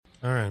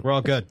All right. We're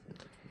all good.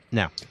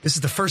 No. This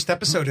is the first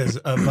episode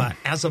of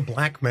As a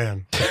Black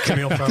Man.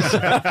 Camille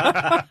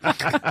Foster.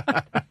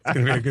 It's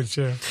going to be a good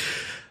show.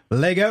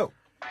 Lego.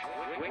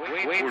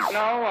 We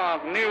know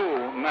of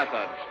new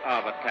methods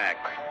of attack.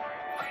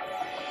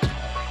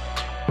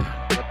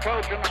 The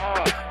Trojan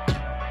horse.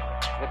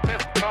 The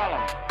fifth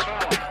column.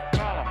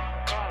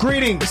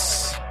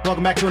 Greetings.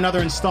 Welcome back to another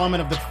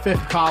installment of the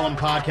Fifth Column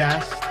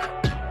podcast.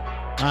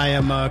 I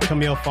am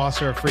Camille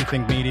Foster of Free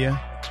Think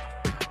Media.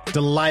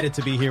 Delighted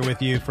to be here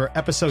with you for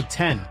episode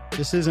 10.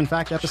 This is, in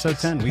fact, episode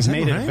 10. We've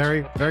made it a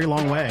very, very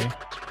long way.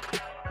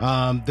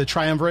 The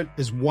triumvirate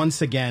is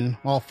once again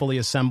all fully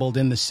assembled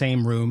in the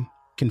same room.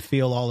 Can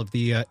feel all of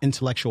the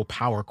intellectual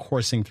power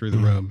coursing through the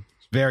room.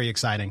 It's very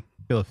exciting.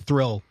 Feel a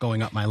thrill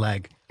going up my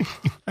leg.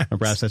 Or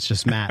perhaps that's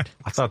just Matt.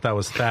 I thought that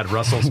was Thad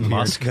Russell's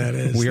musk. That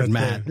is Weird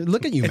Matt.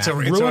 Look at you, Matt.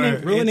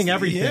 Ruining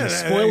everything.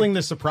 Spoiling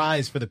the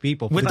surprise for the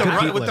people. With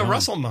the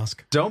Russell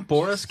Musk. Don't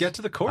bore us. Get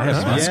to the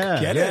chorus.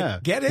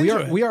 Get into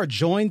it. We are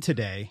joined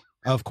today.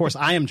 Of course,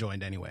 I am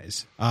joined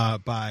anyways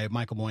by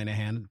Michael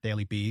Moynihan,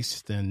 Daily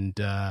Beast, and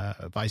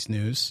Vice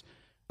News.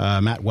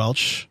 Matt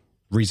Welch,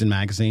 Reason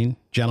Magazine.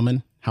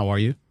 Gentlemen, how are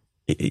you?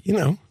 You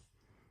know.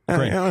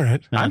 Great. All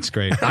right. That's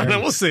great.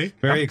 We'll see.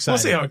 Very exciting. We'll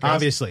see how it goes.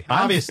 Obviously.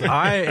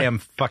 I am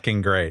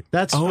fucking great.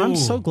 I'm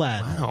so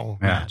glad. Wow.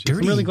 Yeah. I'm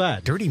really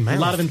glad. Dirty mouth. A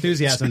lot of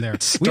enthusiasm there.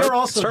 We are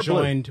also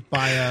joined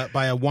by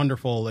a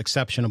wonderful,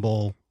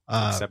 exceptional,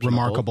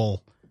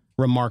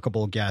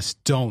 remarkable guest.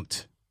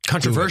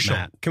 Controversial.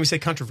 Matt. Can we say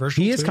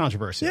controversial? He is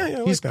controversial. Yeah,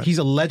 I like that. He's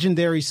a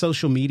legendary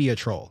social media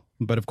troll.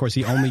 But of course,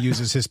 he only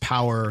uses his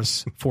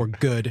powers for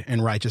good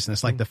and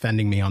righteousness, like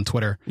defending me on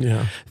Twitter.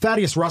 Yeah.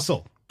 Thaddeus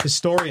Russell,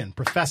 historian,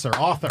 professor,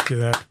 author. Do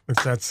that.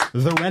 That's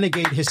the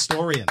renegade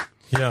historian.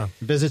 Yeah.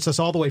 Visits us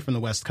all the way from the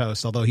West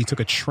Coast, although he took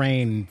a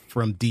train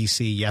from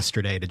D.C.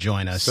 yesterday to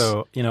join us.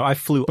 So, I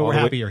flew But we're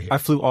happy you're here. I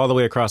flew all the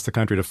way across the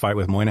country to fight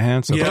with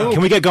Moynihan. So, Yeah.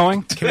 can we get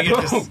going? Can we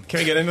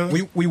get into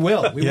this? We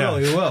will. We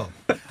will.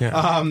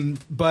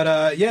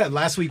 Yeah.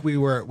 Last week we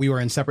were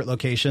in separate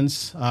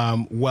locations.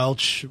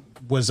 Welch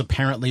was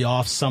apparently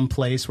off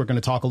someplace. We're going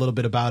to talk a little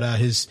bit about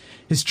his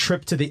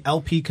trip to the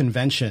LP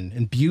convention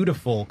in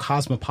beautiful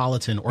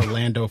cosmopolitan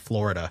Orlando,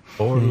 Florida.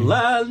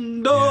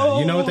 Orlando. Yeah,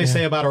 you know what they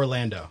say about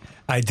Orlando.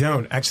 I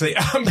don't actually,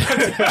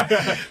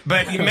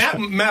 but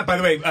Matt, by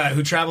the way,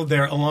 who traveled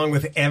there along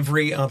with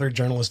every other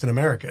journalist in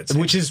America,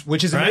 which is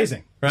right?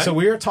 amazing. Right? So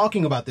we are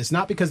talking about this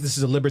not because this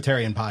is a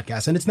libertarian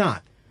podcast, and it's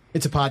not.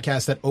 It's a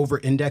podcast that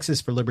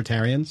over-indexes for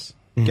libertarians.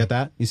 Get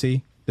that? You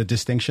see the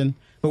distinction?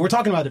 But we're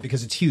talking about it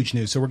because it's huge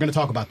news, so we're going to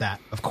talk about that,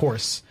 of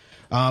course.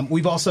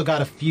 We've also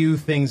got a few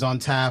things on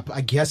tap.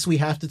 I guess we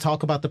have to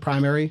talk about the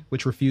primary,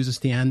 which refuses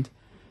to end,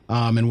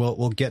 and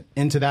we'll get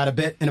into that a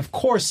bit. And of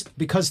course,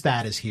 because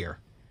Thad is here,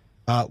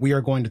 we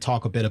are going to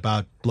talk a bit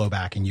about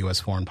blowback in U.S.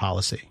 foreign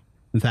policy.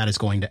 And Thad is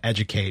going to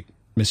educate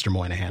Mr.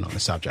 Moynihan on the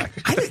subject.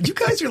 You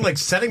guys are like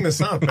setting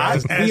this up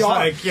as we are.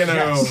 like,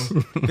 Yes.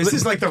 This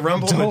is like the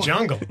rumble in the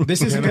jungle.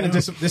 This isn't going to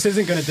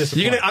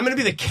disappoint. I'm going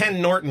to be the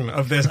Ken Norton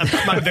of this,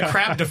 the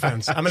crab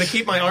defense. I'm going to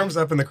keep my arms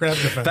up in the crab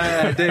defense.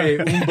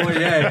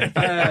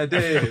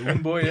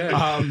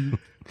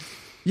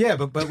 Yeah,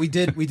 but we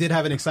did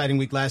have an exciting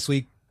week last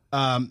week.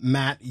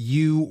 Matt,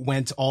 you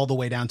went all the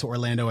way down to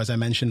Orlando, as I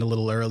mentioned a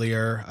little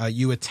earlier.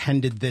 You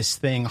attended this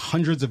thing.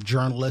 Hundreds of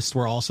journalists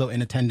were also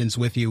in attendance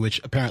with you, which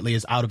apparently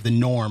is out of the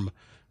norm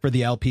for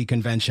the LP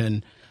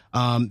convention.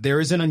 There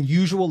is an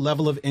unusual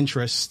level of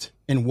interest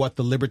in what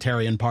the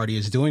Libertarian Party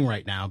is doing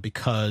right now,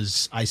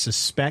 because I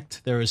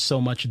suspect there is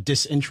so much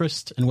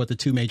disinterest in what the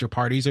two major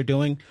parties are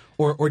doing,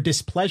 or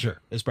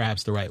displeasure is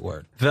perhaps the right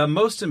word. The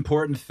most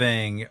important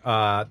thing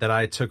that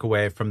I took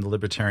away from the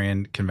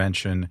Libertarian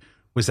Convention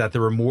was that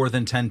there were more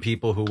than 10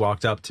 people who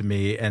walked up to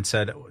me and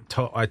said,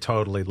 I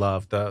totally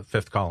love the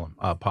Fifth Column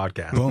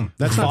podcast. Boom.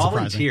 That's not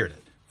surprising.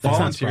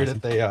 Volunteered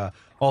it. They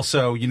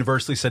also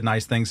universally said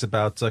nice things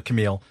about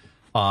Camille.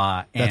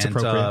 That's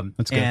appropriate.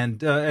 That's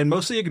good. And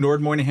mostly ignored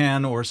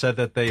Moynihan or said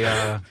that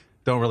they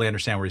don't really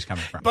understand where he's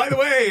coming from. By the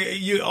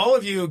way, all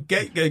of you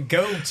go to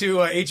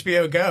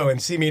HBO Go and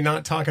see me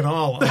not talk at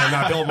all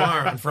on Bill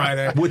Maher on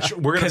Friday, which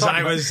we're going to talk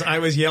about. I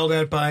was yelled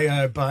at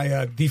by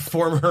the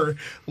former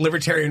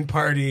Libertarian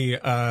Party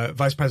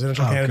vice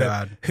presidential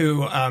candidate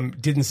who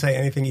didn't say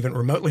anything even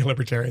remotely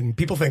libertarian.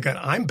 People think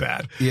that I'm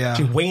bad. Yeah,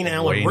 to Wayne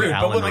Allen Root.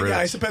 But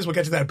I suppose we'll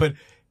get to that. But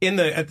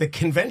at the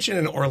convention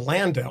in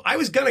Orlando, I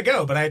was going to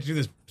go, but I had to do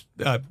this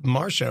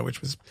Maher show, which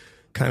was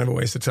kind of a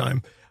waste of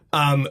time.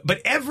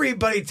 But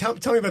everybody, tell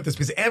me about this,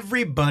 because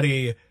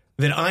everybody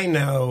that I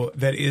know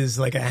that is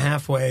like a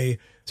halfway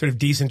sort of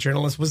decent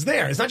journalist was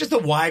there. It's not just the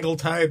Weigel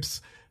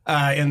types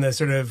and the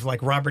sort of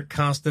like Robert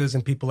Costas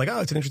and people like, oh,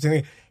 it's an interesting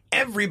thing.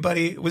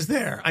 Everybody was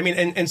there. I mean,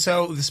 and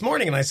so this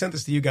morning, and I sent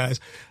this to you guys,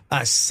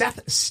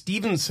 Seth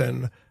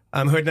Stevenson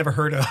who I'd never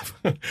heard of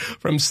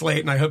from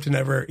Slate, and I hope to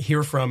never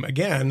hear from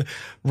again,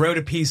 wrote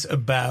a piece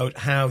about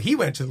how he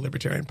went to the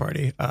Libertarian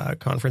Party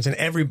conference, and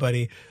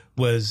everybody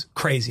was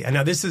crazy. And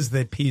now this is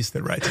the piece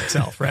that writes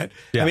itself, right?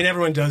 Yeah. I mean,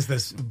 everyone does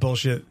this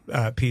bullshit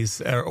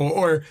piece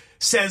or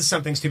says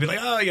something stupid like,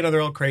 oh,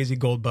 they're all crazy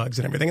gold bugs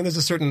and everything. And there's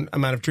a certain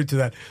amount of truth to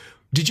that.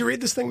 Did you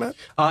read this thing, Matt?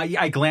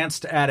 Yeah, I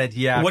glanced at it.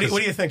 Yeah. What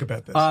do you think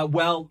about this?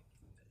 Well,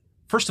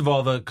 first of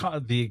all,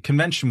 the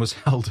convention was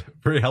held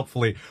very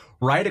helpfully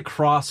right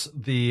across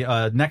the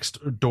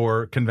next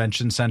door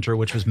convention center,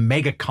 which was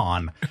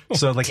MegaCon.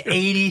 So like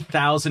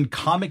 80,000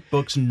 comic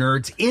books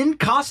nerds in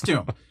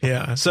costume.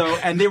 Yeah. So,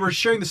 and they were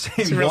sharing the same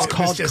It's wall.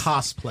 called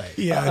cosplay.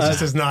 Yeah, it just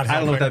does not I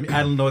happen.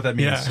 don't know what that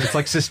means. Yeah. It's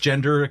like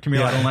cisgender,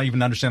 Camille. I don't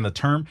even understand the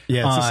term.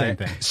 Yeah, it's the same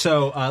thing.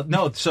 So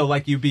so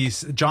like you'd be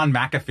John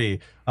McAfee,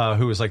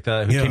 who was like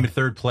who came in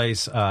third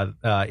place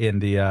in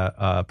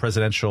the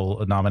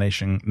presidential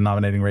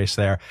nominating race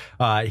there.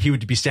 He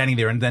would be standing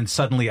there, and then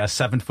suddenly a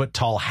 7-foot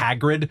tall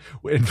Hagrid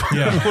would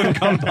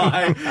come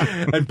by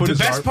and put The his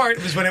best arm.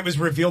 part was when it was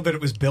revealed that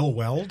it was Bill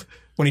Weld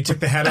when he took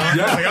the head off. I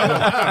was like,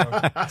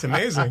 oh, wow, it's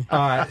amazing.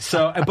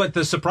 But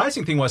the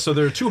surprising thing was, so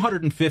there are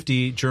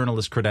 250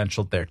 journalists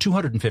credentialed there.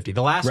 250.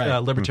 The last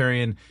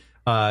Libertarian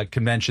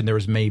convention, there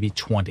was maybe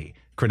 20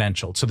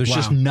 credentialed. So there's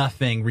just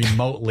nothing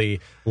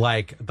remotely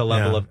like the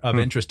level of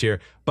interest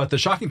here. But the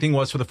shocking thing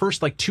was, for the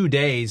first 2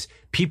 days,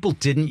 people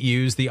didn't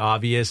use the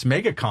obvious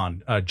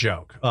MegaCon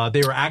joke.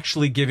 They were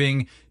actually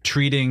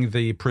treating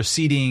the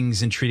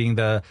proceedings and treating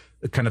the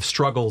kind of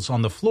struggles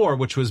on the floor,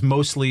 which was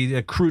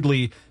mostly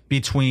crudely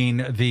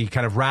between the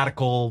kind of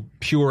radical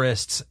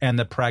purists and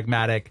the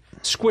pragmatic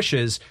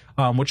squishes,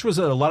 which was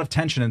a lot of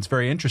tension. And it's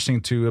very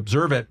interesting to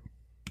observe it.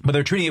 But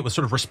they're treating it with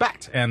sort of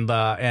respect, and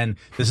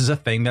this is a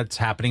thing that's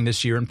happening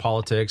this year in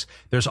politics.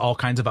 There's all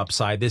kinds of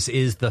upside. This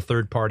is the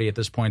third party at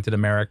this point in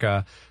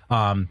America.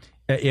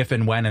 If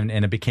and when,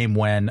 and it became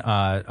when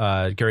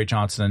Gary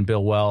Johnson and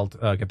Bill Weld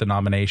get the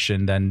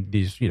nomination, then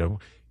these,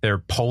 they're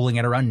polling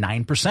at around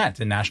 9%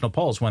 in national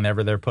polls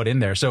whenever they're put in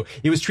there. So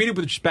it was treated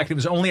with respect. It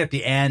was only at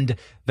the end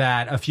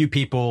that a few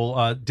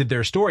people did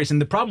their stories. And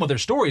the problem with their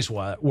stories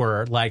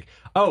were like,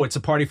 oh, it's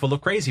a party full of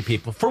crazy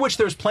people, for which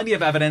there's plenty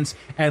of evidence.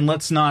 And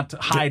let's not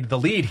hide the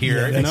lead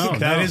here. Yeah,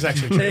 that is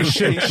actually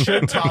true.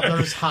 Should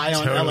toddlers high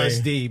on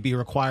LSD be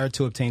required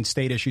to obtain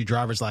state-issued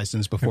driver's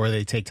license before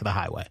they take to the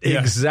highway?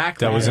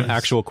 Exactly. That was an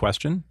actual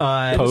question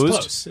It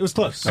posed. was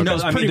close. No, It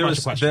was I mean, pretty there much was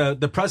a question.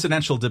 the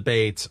presidential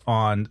debate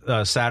on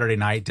Saturday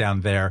night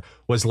down there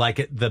was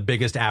like the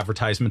biggest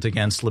advertisement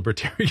against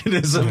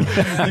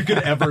libertarianism you could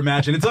ever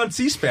imagine. It's on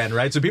C-SPAN,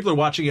 right? So people are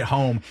watching at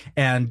home,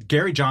 and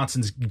Gary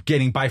Johnson's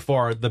getting by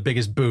far the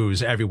biggest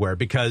boos everywhere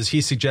because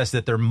he suggests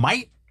that there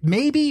might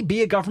maybe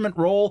be a government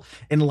role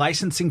in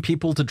licensing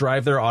people to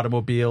drive their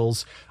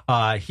automobiles.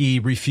 He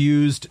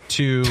refused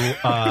to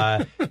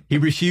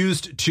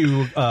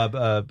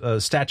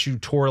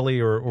statutorily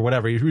or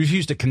whatever. He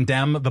refused to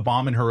condemn the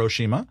bomb in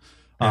Hiroshima.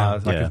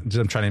 I'm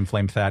trying to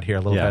inflame Thad here a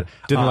little bit.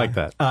 Didn't like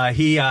that.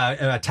 He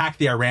attacked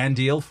the Iran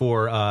deal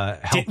for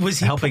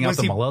helping out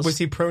the mullahs. Was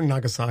he pro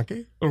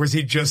Nagasaki, or was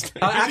he just?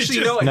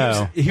 Actually,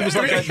 no. He was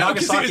like a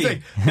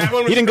Nagasaki. He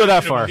didn't go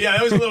that far. Yeah,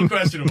 that was a little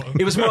questionable.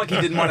 It was more like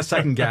he didn't want to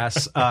second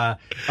guess, but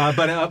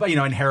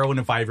and heroin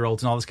and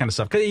 5-year-olds and all this kind of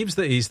stuff. Because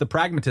he's the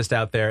pragmatist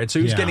out there, and so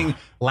he was getting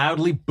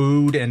loudly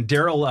booed. And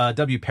Daryl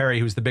W. Perry,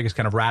 who's the biggest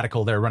kind of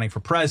radical there running for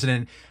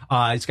president,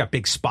 he's got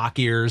big Spock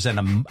ears and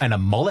a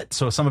mullet.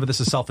 So some of this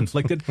is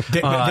self-inflicted.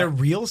 They're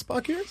real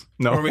Spock ears?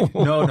 No.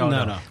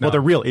 Well, they're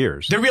real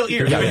ears. They're real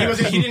ears.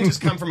 He didn't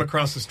just come from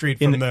across the street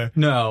from the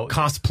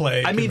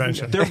cosplay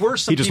convention. There were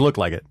some. He just looked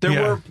like it.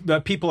 There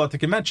were people at the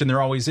convention. There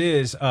always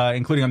is,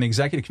 including on the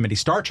executive committee.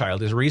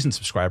 Starchild is a Reason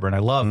subscriber, and I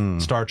love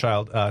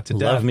Starchild to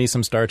death. Love me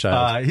some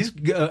Starchild. He's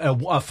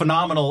a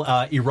phenomenal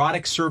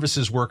erotic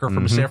services worker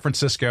from San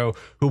Francisco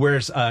who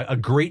wears a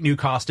great new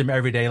costume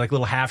every day, like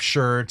little half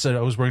shirts. I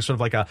was wearing sort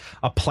of like a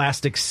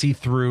plastic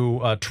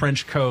see-through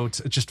trench coat.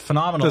 It's just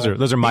phenomenal.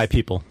 Those are my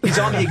people. He's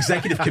on the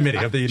executive committee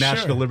of the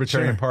National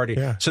Libertarian Party.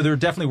 Yeah. So there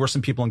definitely were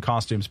some people in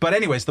costumes. But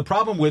anyways, the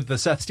problem with the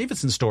Seth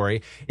Stevenson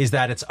story is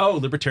that it's,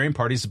 Libertarian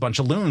Party is a bunch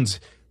of loons.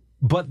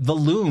 But the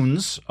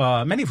loons,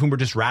 many of whom were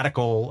just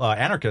radical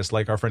anarchists,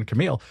 like our friend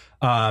Camille,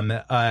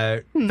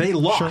 they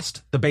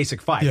lost the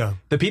basic fight. Yeah.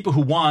 The people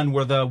who won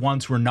were the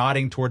ones who were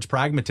nodding towards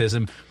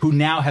pragmatism, who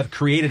now have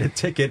created a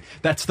ticket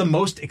that's the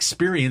most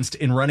experienced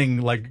in running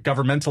like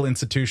governmental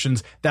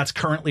institutions that's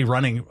currently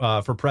running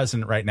for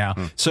president right now.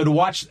 So to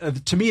watch,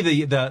 to me,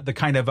 the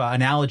kind of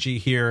analogy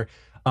here,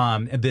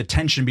 the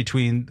tension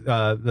between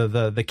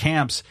the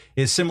camps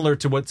is similar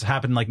to what's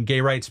happened like in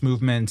gay rights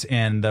movement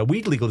and the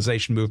weed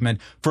legalization movement.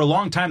 For a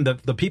long time,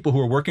 the people who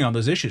were working on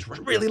those issues were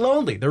really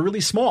lonely. They're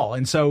really small.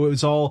 And so it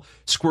was all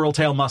squirrel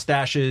tail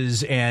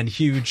mustaches and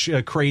huge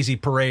crazy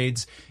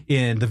parades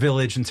in the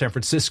Village in San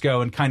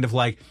Francisco, and kind of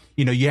like,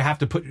 you have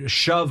to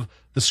shove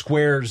the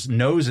squares'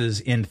 noses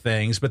in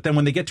things. But then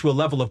when they get to a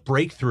level of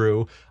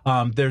breakthrough,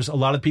 there's a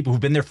lot of people who've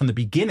been there from the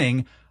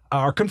beginning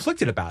are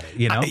conflicted about it,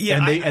 you know,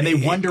 and they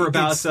wonder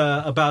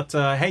about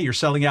hey, you're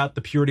selling out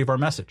the purity of our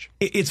message.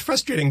 It's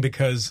frustrating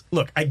because,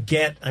 look,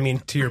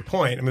 to your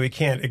point, we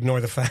can't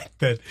ignore the fact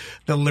that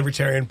the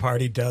Libertarian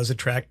Party does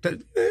attract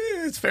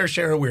its fair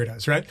share of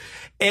weirdos, right?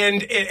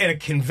 And at a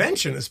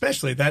convention,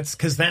 especially, that's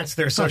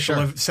their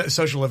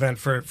social event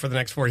for the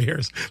next 4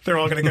 years. They're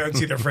all going to go and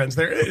see their friends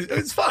there.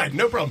 It's fine,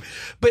 no problem.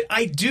 But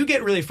I do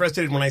get really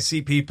frustrated when I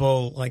see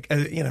people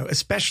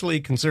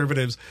especially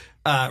conservatives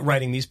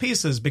writing these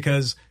pieces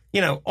because,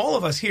 all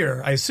of us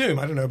here, I assume,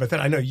 I don't know about that,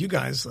 I know you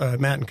guys,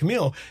 Matt and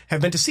Camille, have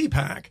been to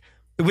CPAC,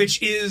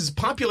 which is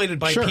populated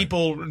by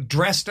people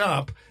dressed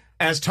up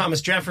as Thomas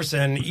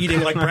Jefferson,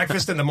 eating like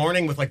breakfast in the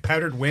morning with like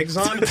powdered wigs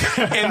on.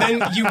 And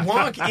then you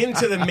walk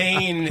into the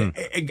main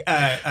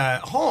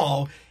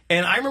hall.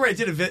 And I remember I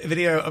did a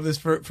video of this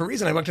for a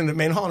reason. I walked into the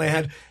main hall and I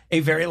had a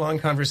very long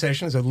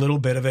conversation. There's a little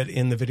bit of it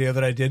in the video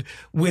that I did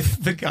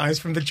with the guys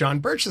from the John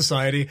Birch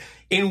Society,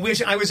 in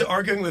which I was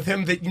arguing with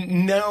him that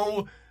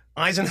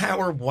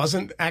Eisenhower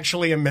wasn't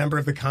actually a member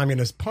of the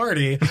Communist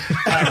Party.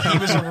 He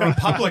was a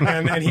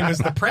Republican and he was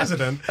the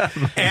president.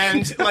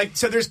 And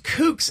so there's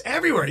kooks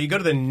everywhere. You go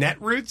to the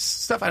Netroots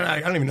stuff. I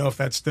don't even know if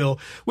that's still,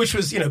 which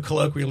was,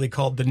 colloquially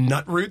called the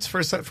Nutroots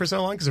for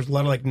so long because there's a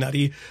lot of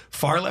nutty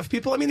far left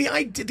people.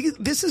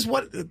 This is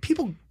what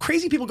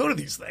crazy people go to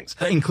these things.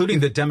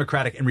 Including the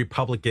Democratic and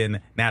Republican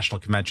national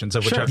conventions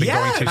of which I've been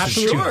going to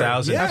since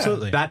 2000. Yeah.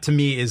 Absolutely. That to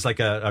me is like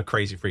a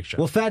crazy freak show.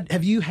 Well, Thad,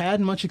 have you had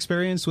much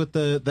experience with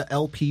the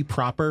LP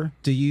proper?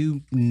 Do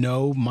you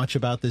know much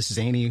about this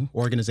zany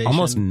organization?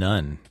 Almost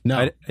none.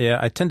 No.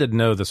 I tend to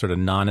know the sort of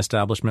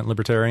non-establishment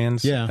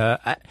libertarians. Yeah.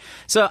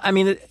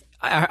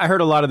 I heard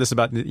a lot of this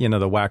about the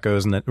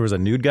wackos, and that there was a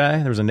nude guy,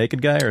 there was a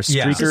naked guy, or a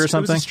streaker or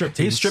something. He's strip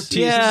tease.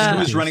 Yeah. He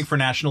was running for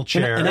national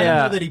chair. And I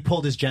know that he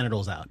pulled his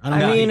genitals out.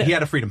 He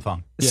had a freedom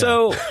thong. Yeah.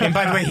 So, and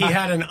by the way, he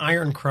had an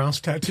iron cross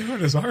tattoo on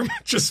his arm,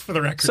 just for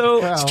the record. So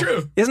it's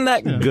true. Isn't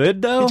that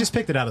good though? He just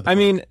picked it out of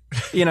the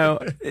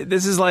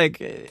this is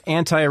like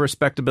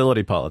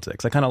anti-respectability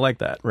politics. I kind of like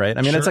that, right?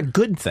 It's a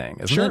good thing,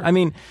 isn't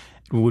it?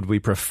 Would we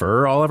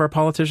prefer all of our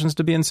politicians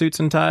to be in suits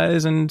and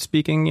ties and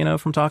speaking,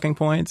 from talking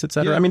points, et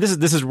cetera? Yeah.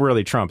 This is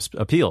really Trump's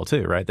appeal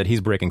too, right? That he's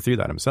breaking through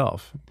that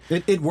himself.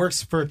 It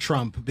works for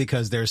Trump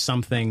because there's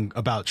something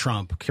about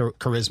Trump,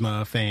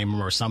 charisma, fame,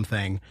 or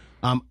something.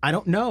 I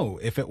don't know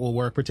if it will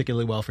work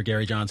particularly well for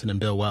Gary Johnson and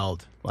Bill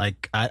Weld.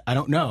 I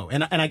don't know.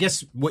 And I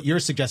guess what you're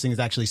suggesting is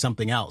actually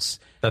something else.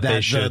 That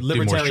they should the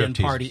Libertarian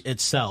Party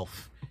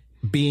itself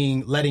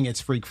letting its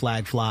freak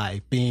flag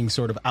fly, being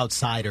sort of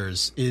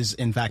outsiders is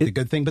in fact a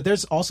good thing. But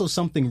there's also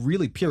something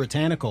really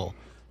puritanical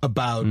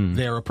about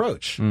their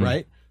approach,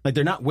 right? Like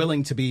they're not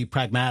willing to be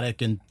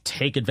pragmatic and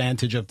take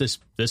advantage of this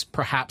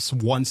perhaps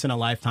once in a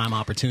lifetime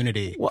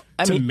opportunity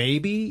to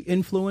maybe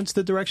influence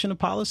the direction of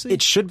policy.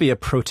 It should be a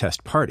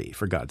protest party,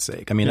 for God's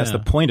sake. That's the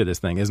point of this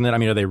thing, isn't it?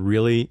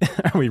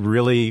 Are we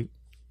really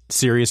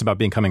serious about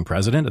becoming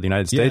president of the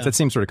United States? Yeah. That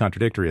seems sort of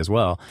contradictory as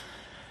well.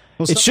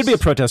 It should be a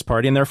protest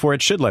party, and therefore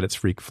it should let its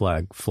freak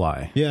flag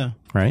fly. Yeah.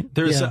 Right?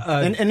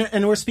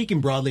 And we're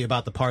speaking broadly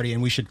about the party,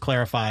 and we should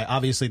clarify,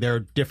 obviously there are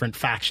different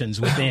factions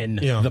within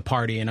the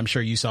party, and I'm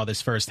sure you saw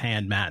this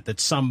firsthand, Matt, that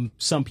some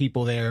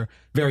people there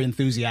very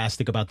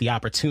enthusiastic about the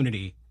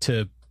opportunity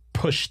to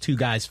push two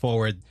guys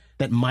forward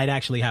that might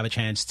actually have a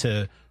chance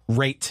to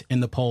rate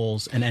in the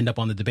polls and end up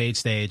on the debate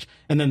stage.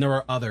 And then there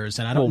are others,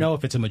 and I don't know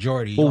if it's a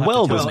majority.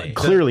 Weld is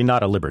clearly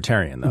not a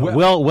libertarian,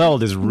 though.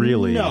 Weld is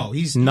really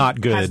he's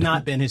not good. Has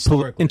not been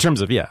historically. In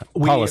terms of,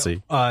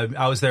 policy.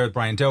 I was there with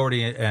Brian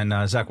Doherty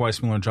and Zach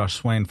Weissmuller and Josh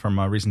Swain from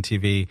Reason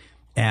TV,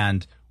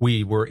 and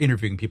we were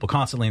interviewing people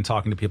constantly and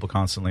talking to people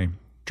constantly,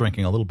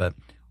 drinking a little bit.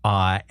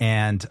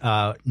 And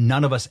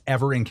none of us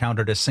ever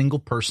encountered a single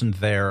person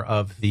there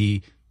of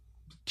the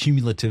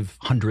cumulative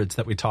hundreds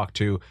that we talked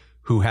to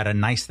who had a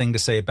nice thing to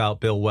say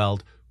about Bill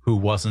Weld, who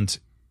wasn't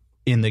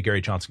in the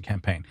Gary Johnson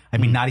campaign.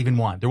 Not even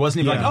one. There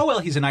wasn't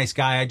even he's a nice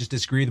guy, I just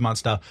disagree with him on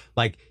stuff.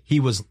 He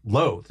was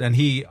loathed, and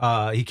he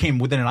came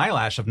within an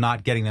eyelash of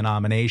not getting the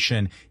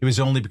nomination. It was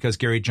only because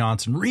Gary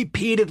Johnson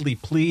repeatedly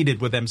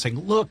pleaded with them, saying,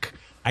 look,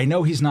 I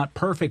know he's not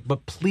perfect,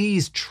 but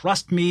please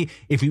trust me.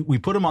 If we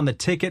put him on the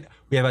ticket,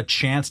 we have a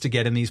chance to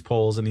get in these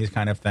polls and these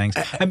kind of things.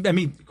 Go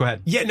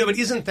ahead. Yeah, no, but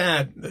isn't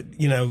that,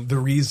 the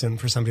reason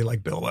for somebody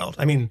like Bill Weld?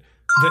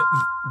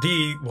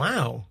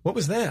 Wow, what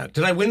was that?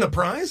 Did I win the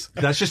prize?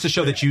 That's just to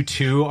show that you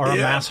too are a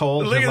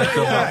asshole. Look at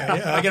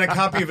that. I get a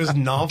copy of his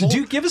novel. Do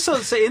you give us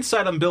say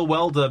insight on Bill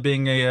Weld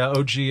being a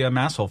OG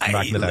masshole from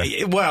back in the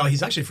day? Well,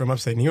 he's actually from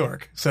upstate New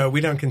York, so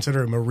we don't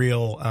consider him a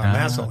real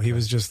masshole. He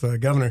was just the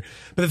governor.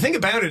 But the thing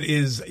about it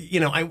is,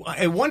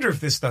 I wonder if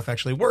this stuff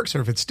actually works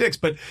or if it sticks.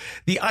 But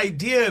the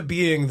idea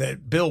being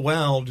that Bill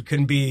Weld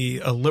can be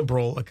a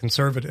liberal, a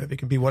conservative, he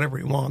can be whatever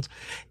he wants,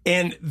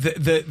 and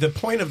the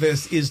point of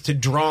this is to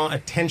draw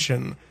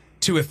attention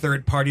to a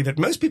third party that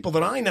most people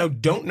that I know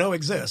don't know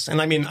exists.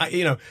 And I mean,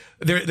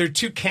 there are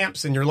two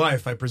camps in your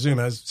life, I presume,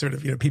 as sort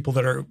of, people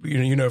that are,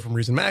 from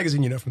Reason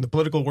Magazine, from the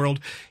political world,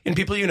 and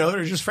people that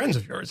are just friends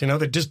of yours,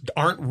 that just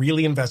aren't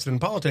really invested in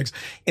politics,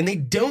 and they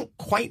don't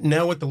quite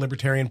know what the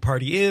Libertarian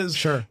Party is.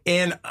 Sure.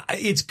 And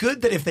it's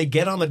good that if they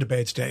get on the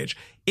debate stage,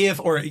 which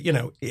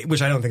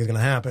I don't think is going to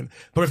happen,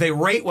 but if they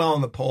rate well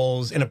in the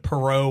polls in a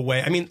Perot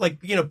way, I mean,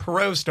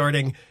 Perot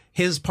starting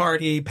his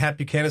party, Pat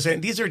Buchanan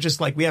saying, these are just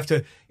like,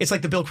 it's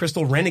like the Bill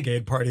Kristol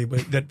renegade party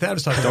that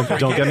was talking about.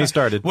 Don't get me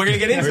started. We're going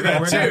to get into that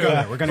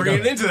too. We're going to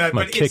get into that. I'm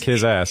going to kick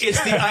his ass.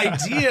 It's the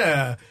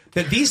idea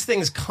that these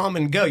things come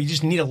and go. You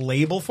just need a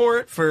label for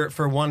it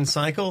for one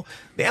cycle.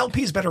 The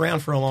LP's been around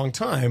for a long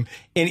time.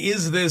 And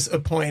is this a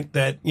point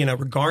that,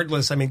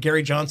 regardless, I mean,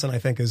 Gary Johnson, I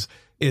think, is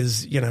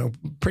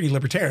pretty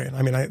libertarian.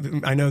 I mean,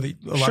 I know that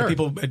a lot of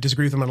people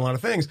disagree with him on a lot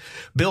of things.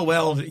 Bill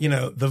Weld,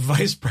 the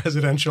vice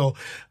presidential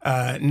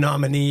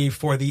nominee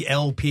for the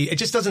LP, it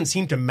just doesn't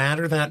seem to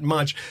matter that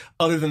much,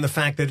 other than the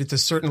fact that it's a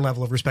certain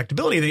level of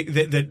respectability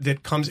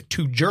that comes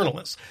to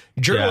journalists.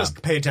 Journalists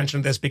pay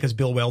attention to this because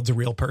Bill Weld's a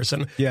real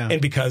person,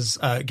 and because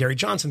Gary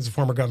Johnson's a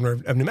former governor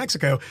of New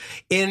Mexico.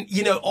 And,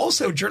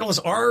 also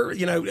journalists are,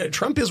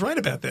 Trump is right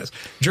about this.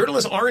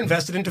 Journalists are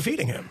invested in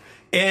defeating him.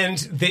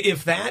 And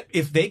if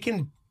they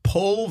can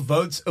pull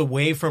votes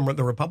away from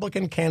the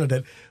Republican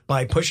candidate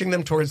by pushing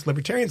them towards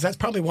libertarians, that's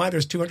probably why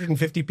there's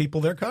 250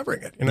 people there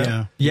covering it.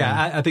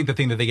 Yeah. I think the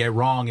thing that they get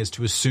wrong is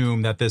to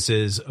assume that this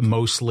is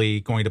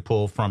mostly going to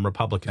pull from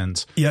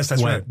Republicans. Yes,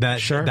 that's right.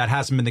 That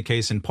hasn't been the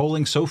case in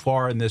polling so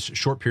far in this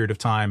short period of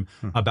time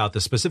about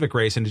the specific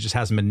race, and it just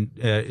hasn't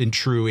been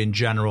true in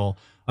general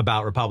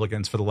about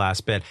Republicans for the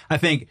last bit. I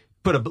think,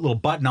 put a little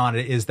button on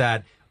it, is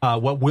that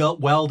what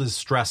Weld is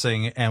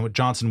stressing and what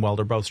Johnson and Weld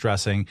are both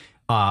stressing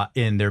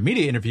in their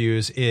media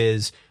interviews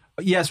is,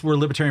 yes, we're a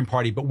Libertarian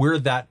Party, but we're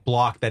that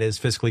bloc that is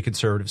fiscally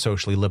conservative,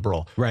 socially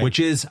liberal, which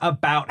is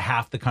about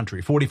half the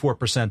country,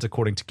 44%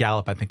 according to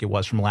Gallup, I think it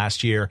was, from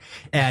last year.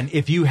 And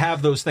if you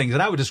have those things,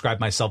 and I would describe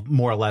myself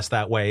more or less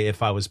that way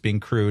if I was being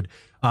crude,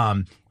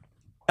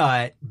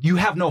 you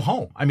have no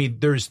home. I mean,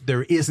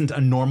 there isn't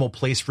a normal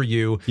place for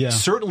you,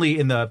 certainly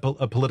in the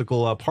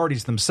political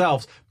parties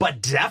themselves,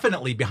 but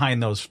definitely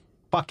behind those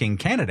fucking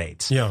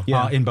candidates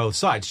in both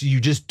sides.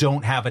 You just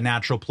don't have a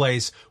natural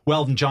place.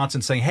 Weld and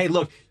Johnson saying, hey,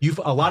 look,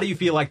 a lot of you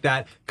feel like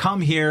that. Come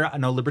here. I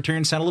know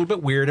libertarians sound a little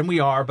bit weird, and we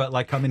are, but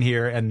come in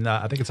here, and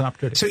I think it's an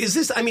opportunity. So is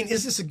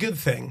this a good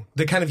thing,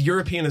 the kind of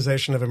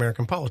Europeanization of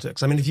American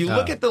politics? I mean, if you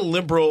look at the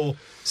liberal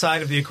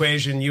side of the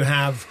equation, you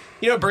have,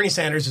 Bernie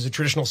Sanders is a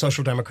traditional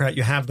social democrat.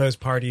 You have those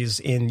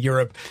parties in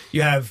Europe.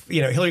 You have,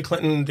 Hillary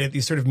Clinton,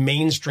 these sort of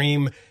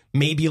mainstream,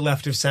 maybe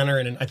left of center,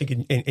 and I think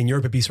in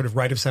Europe it'd be sort of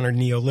right of center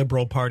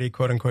neoliberal party,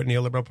 quote unquote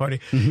neoliberal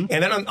party. And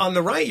then on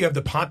the right you have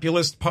the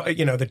populist,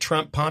 the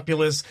Trump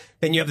populists.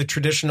 Then you have the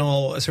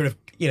traditional sort of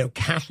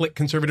Catholic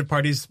conservative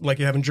parties like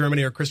you have in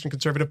Germany, or Christian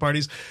conservative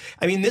parties.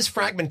 I mean, this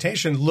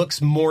fragmentation looks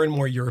more and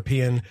more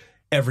European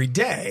every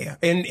day,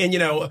 and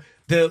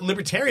the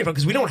libertarian,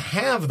 because we don't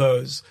have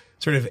those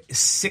sort of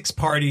six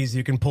parties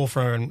you can pull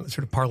from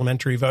sort of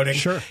parliamentary voting,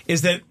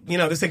 is that,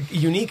 there's a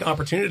unique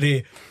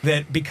opportunity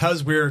that,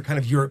 because we're kind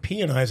of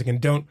Europeanizing and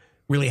don't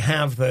really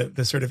have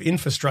the sort of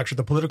infrastructure,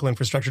 the political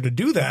infrastructure to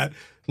do that,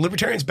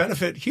 libertarians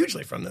benefit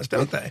hugely from this,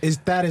 don't they? Is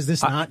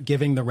this not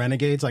giving the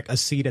renegades a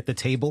seat at the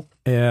table?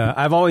 Yeah,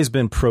 I've always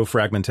been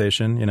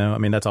pro-fragmentation, I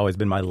mean, that's always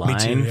been my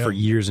line for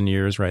years and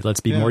years, right?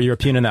 Let's be more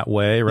European in that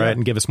way, right?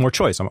 And give us more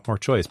choice. I want more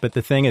choice. But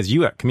the thing is,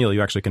 Camille,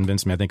 you actually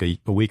convinced me, I think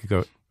a week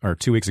ago or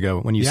 2 weeks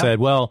ago, when you said,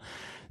 well,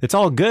 it's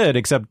all good,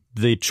 except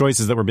the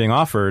choices that were being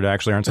offered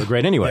actually aren't so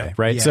great anyway,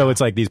 right? Yeah. So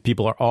it's like these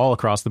people are all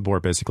across the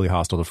board basically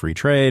hostile to free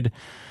trade,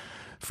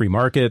 free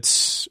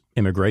markets,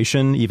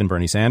 immigration. Even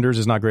Bernie Sanders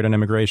is not great on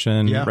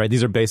immigration, right?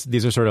 These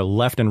are sort of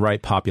left and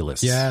right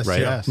populists,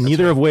 right? Yes,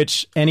 neither of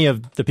which any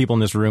of the people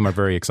in this room are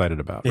very excited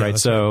about, right?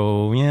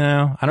 So,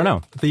 I don't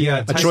know.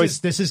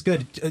 This is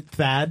good.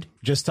 Thad,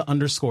 just to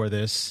underscore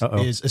this,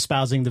 is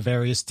espousing the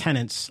various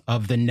tenets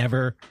of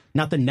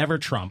not the never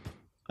Trump,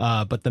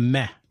 but the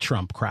meh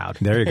Trump crowd.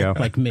 There you go.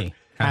 Like me.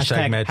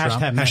 Hashtag Med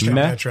Trump.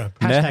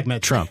 Hashtag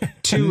Med Trump.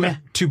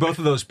 To both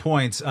of those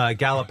points,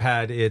 Gallup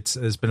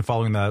has been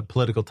following the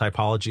political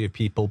typology of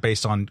people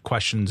based on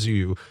questions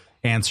you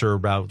answer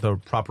about the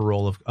proper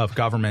role of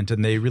government,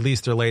 and they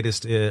released their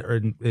latest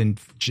in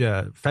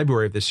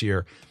February of this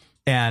year,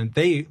 and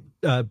they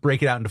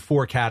break it out into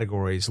four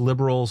categories: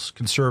 liberals,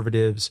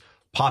 conservatives,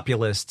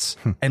 populists,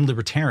 and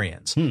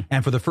libertarians. And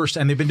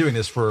they've been doing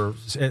this for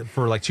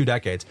like 2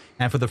 decades.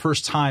 And for the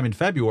first time in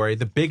February,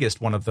 the biggest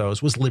one of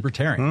those was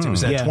libertarians. It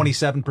was at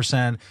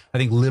 27%. I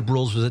think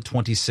liberals was at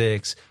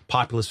 26.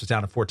 Populists was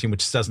down to 14,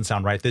 which doesn't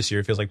sound right this year.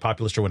 It feels like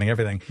populists are winning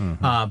everything.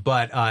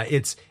 But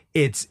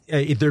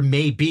there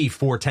may be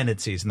 4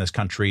 tendencies in this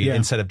country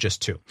instead of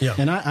just 2. Yeah.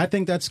 And I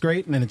think that's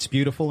great, and it's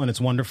beautiful, and it's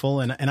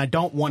wonderful. And I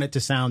don't want it to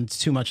sound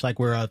too much like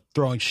we're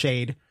throwing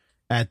shade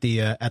at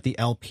the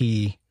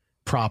LP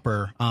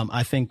proper.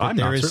 I think that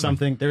there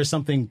is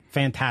something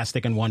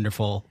fantastic and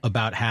wonderful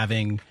about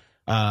having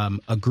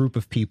a group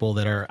of people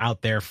that are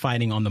out there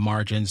fighting on the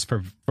margins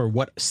for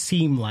what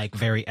seem like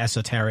very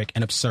esoteric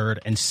and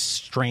absurd and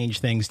strange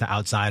things to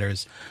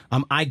outsiders.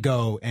 I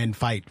go and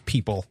fight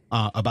people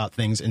about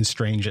things in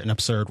strange and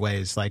absurd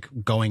ways, like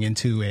going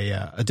into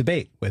a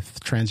debate with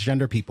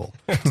transgender people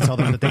to tell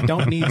them that they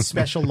don't need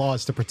special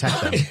laws to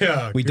protect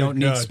them. We don't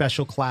need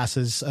special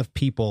classes of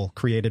people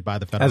created by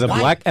the federal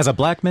government. As a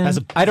black man,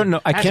 I don't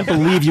know. I can't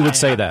believe you would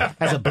say that.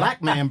 As a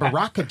black man,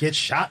 Barack could get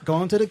shot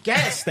going to the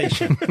gas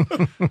station.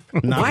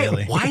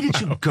 Why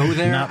did you go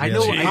there? I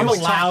know I'm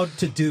allowed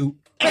to do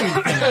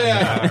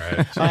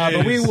anything.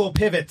 But we will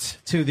pivot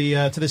to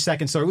the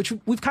second story, which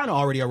we've kind of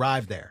already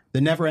arrived there.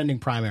 The never-ending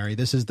primary.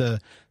 This is the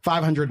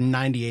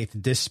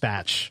 598th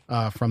dispatch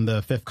from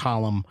the fifth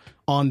column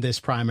on this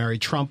primary.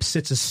 Trump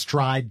sits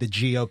astride the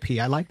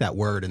GOP. I like that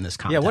word in this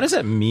context. Yeah, what does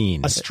that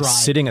mean? Astride.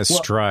 Sitting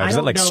astride. Is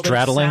that like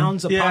straddling? It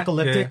sounds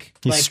apocalyptic.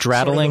 He's like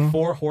straddling. Sort of the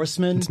four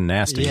horsemen. It's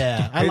nasty.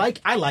 Yeah, I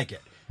like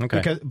it.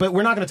 Okay. But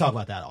we're not going to talk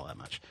about that all that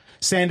much.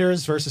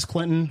 Sanders versus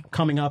Clinton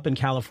coming up in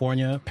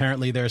California.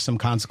 Apparently there's some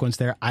consequence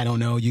there. I don't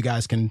know. You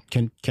guys can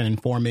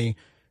inform me.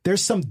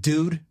 There's some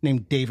dude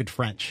named David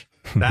French.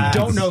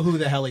 Don't know who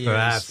the hell he is.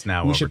 That's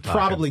now we should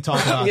probably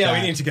talk about that. Yeah,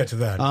 we need to get to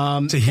that.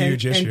 It's a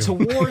huge issue. And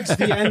towards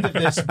the end of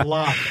this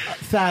block,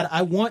 Thad,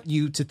 I want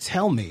you to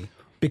tell me,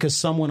 because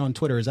someone on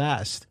Twitter has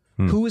asked,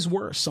 who is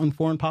worse on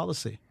foreign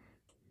policy,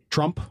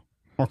 Trump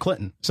or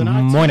Clinton? So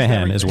now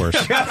Moynihan is worse.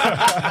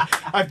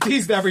 I've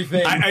teased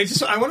everything. I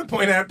want to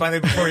point out, by the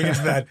way, before we get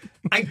to that,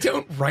 I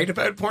don't write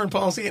about foreign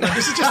policy. And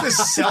this is just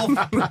this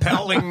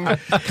self-propelling,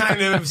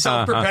 kind of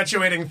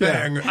self-perpetuating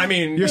thing. I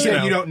mean, you're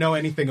saying you don't know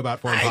anything about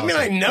foreign policy.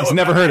 I mean, I know. He's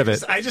never heard of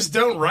it. I just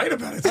don't write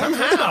about it.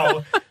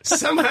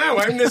 Somehow,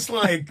 I'm this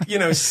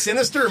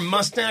sinister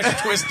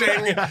mustache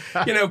twisting,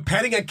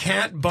 petting a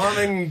cat,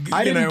 bombing,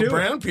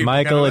 brown people.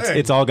 Michael,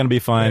 it's all going to be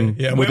fine.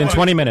 Yeah, within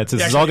 20 minutes,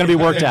 this is all going to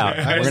be worked out.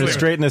 We're going to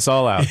straighten this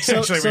all out.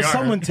 So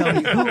someone tell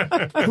me,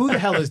 who the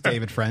hell is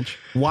David French?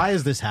 Why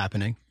is this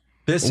happening?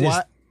 This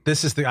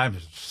is the. I'm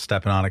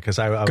stepping on it because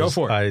I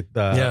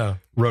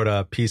wrote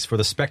a piece for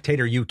the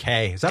Spectator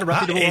UK. Is that a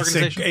reputable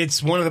organization?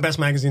 It's one of the best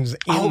magazines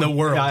in the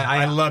world.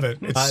 I love it.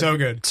 It's so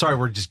good. Sorry,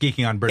 we're just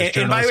geeking on British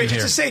journalism. And by the way,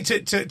 just here.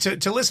 to say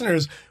to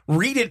listeners,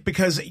 read it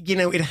because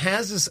it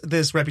has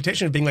this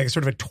reputation of being like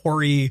sort of a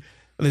Tory,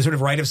 the sort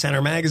of right of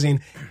center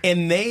magazine,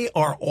 and they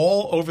are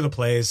all over the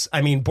place.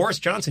 I mean, Boris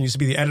Johnson used to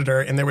be the editor,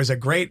 and there was a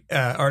great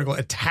article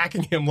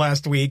attacking him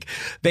last week.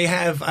 They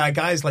have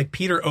guys like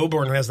Peter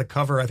Oborn, who has the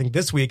cover, I think,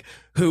 this week,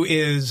 who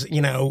is,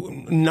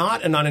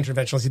 not a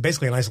non-interventionalist. He's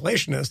basically an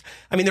isolationist.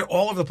 I mean, they're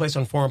all over the place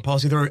on foreign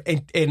policy. They're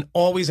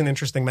always an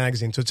interesting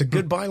magazine, so it's a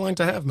good byline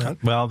to have, man.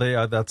 Well,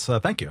 that's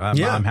thank you.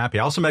 I'm happy.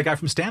 I also met a guy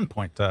from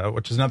Standpoint,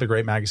 which is another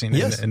great magazine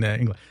in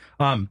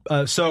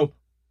England. So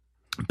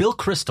Bill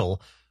Kristol,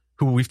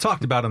 who we've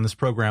talked about on this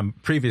program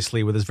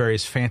previously with his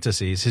various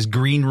fantasies, his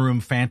green room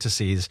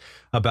fantasies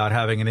about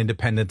having an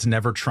independent,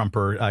 never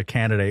Trumper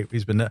candidate.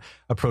 He's been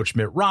approached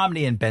Mitt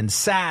Romney and Ben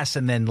Sass,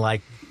 and then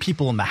like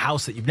people in the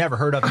House that you've never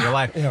heard of in your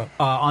life.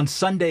 On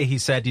Sunday, he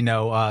said,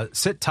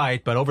 sit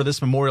tight, but over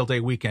this Memorial Day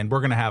weekend,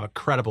 we're going to have a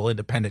credible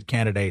independent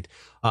candidate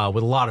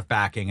with a lot of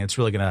backing. It's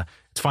finally going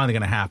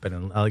to happen,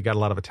 and it got a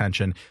lot of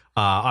attention.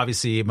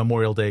 Obviously,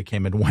 Memorial Day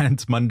came and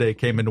went, Monday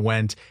came and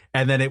went,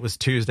 and then it was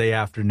Tuesday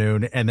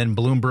afternoon, and then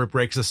Bloomberg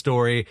breaks the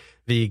story.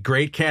 The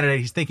great candidate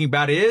he's thinking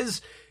about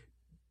is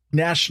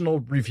National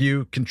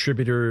Review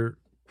contributor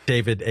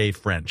David A.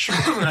 French.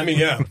 I mean,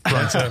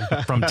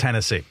 from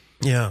Tennessee.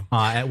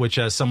 Yeah. Which,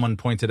 as someone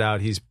pointed out,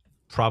 he's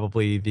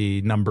probably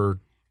the number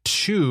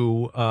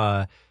 2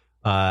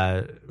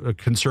 a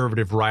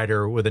conservative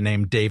writer with the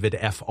name David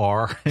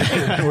F.R.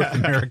 in North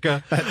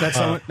America.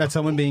 That's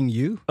someone being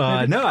you?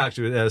 No,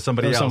 actually,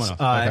 somebody else.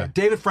 Okay.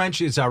 David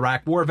French is an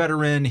Iraq war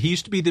veteran. He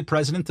used to be the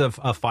president of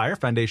FIRE,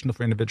 Foundation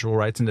for Individual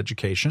Rights and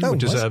Education,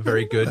 which is a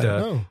very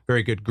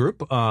good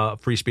group,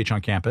 free speech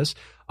on campus.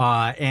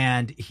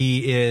 And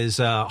he is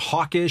a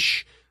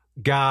hawkish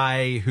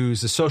guy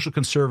who's a social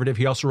conservative.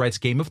 He also writes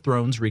Game of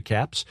Thrones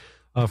recaps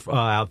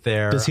out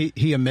there. Does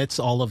he emits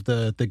all of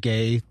the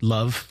gay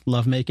love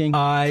making?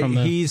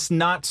 He's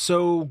not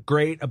so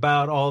great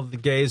about all of the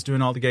gays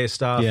doing all the gay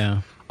stuff.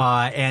 Yeah.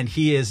 And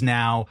he is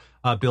now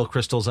Bill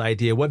Kristol's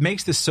idea. What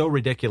makes this so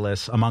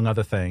ridiculous, among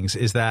other things,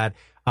 is that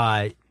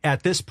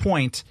at this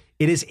point,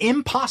 it is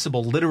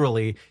impossible,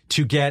 literally,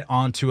 to get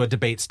onto a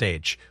debate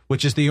stage,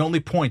 which is the only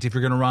point if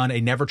you're going to run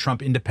a Never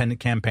Trump independent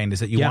campaign,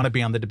 is that you want to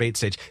be on the debate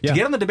stage. To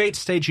get on the debate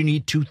stage, you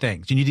need 2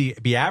 things. You need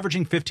to be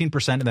averaging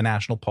 15% in the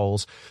national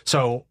polls.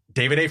 So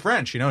David A.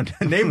 French,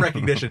 name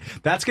recognition,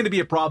 that's going to be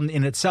a problem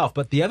in itself.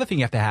 But the other thing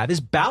you have to have is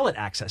ballot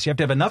access. You have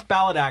to have enough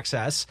ballot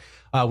access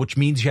which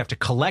means you have to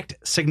collect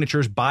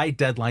signatures by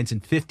deadlines in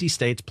 50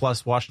 states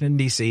plus Washington,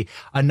 D.C.,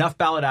 enough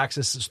ballot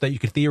access so that you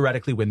could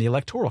theoretically win the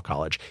Electoral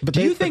College.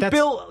 Do you think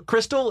Bill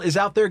Kristol is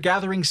out there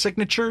gathering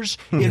signatures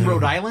in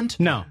Rhode Island?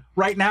 No.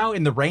 Right now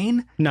in the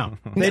rain? No.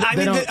 They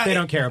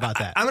don't care about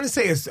that. I'm going to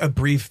say a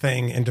brief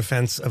thing in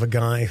defense of a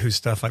guy whose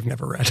stuff I've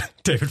never read,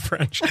 David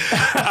French.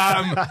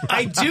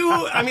 I do.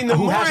 I mean,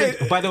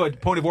 by the way,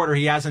 point of order,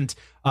 he hasn't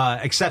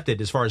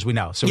accepted as far as we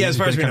know. So yeah, as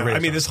far as we know. I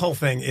mean, this whole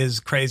thing is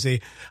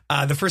crazy.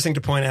 The first thing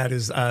to point out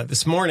is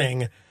this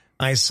morning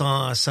I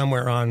saw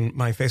somewhere on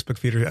my Facebook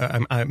feed,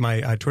 or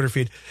my Twitter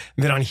feed,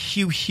 that on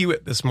Hugh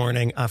Hewitt this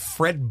morning,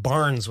 Fred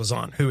Barnes was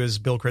on, who is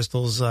Bill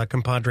Kristol's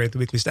compadre at the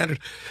Weekly Standard.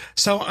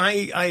 So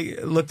I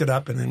looked it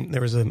up, and then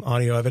there was an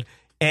audio of it,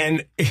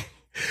 and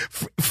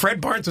Fred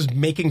Barnes was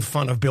making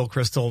fun of Bill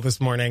Kristol this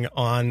morning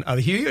on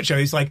the Hugh Hewitt show.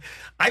 He's like,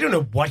 I don't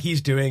know what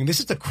he's doing. This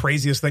is the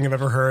craziest thing I've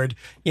ever heard.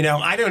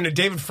 I don't know.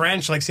 David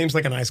French seems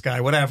like a nice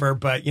guy, whatever.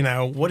 But,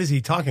 what is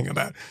he talking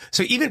about?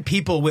 So even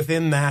people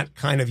within that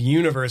kind of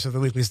universe of the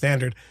Weekly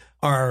Standard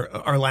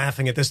are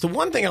laughing at this. The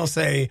one thing I'll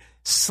say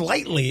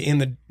slightly in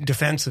the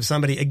defense of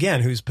somebody, again,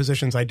 whose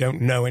positions I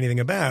don't know anything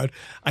about,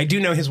 I do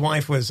know his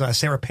wife was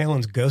Sarah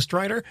Palin's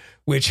ghostwriter,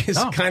 which is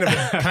kind of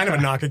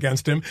a knock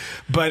against him.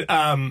 But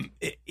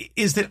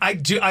is that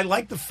I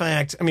like the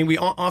fact, I mean, we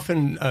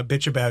often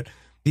bitch about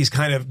these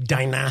kind of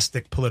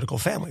dynastic political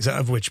families,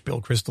 of which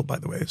Bill Kristol, by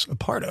the way, is a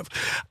part of,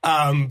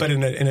 but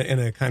in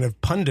a kind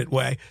of pundit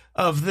way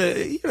of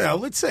the,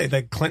 let's say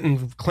the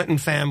Clinton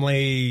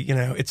family,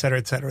 et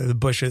cetera, the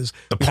Bushes,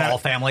 the Paul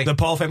family.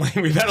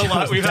 We've had a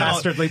lot. We've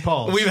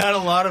had a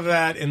lot of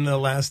that in the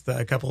last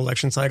couple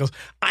election cycles.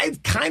 I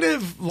kind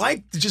of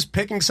like just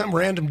picking some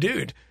random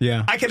dude.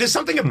 Yeah, there's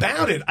something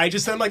about it.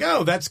 I'm like,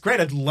 oh, that's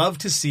great. I'd love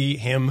to see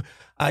him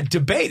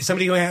debate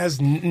somebody who has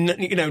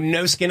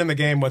no skin in the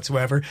game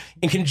whatsoever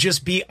and can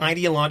just be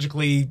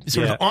ideologically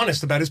sort of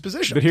honest about his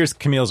position. But here's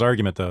Camille's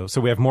argument, though.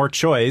 So we have more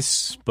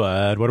choice,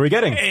 but what are we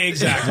getting?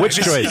 Exactly. Which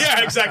choice?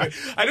 Yeah, exactly.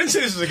 I didn't say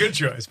this is a good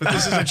choice, but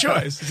this is a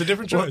choice. It's a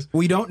different choice. Well,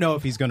 we don't know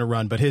if he's going to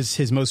run, but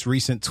his most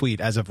recent tweet,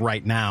 as of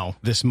right now,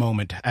 this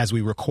moment, as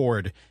we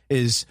record,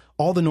 is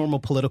all the normal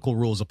political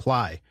rules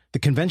apply. The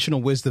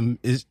conventional wisdom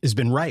has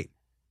been right.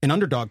 An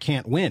underdog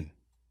can't win.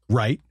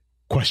 Right?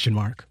 Question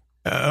mark.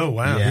 Oh,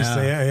 wow.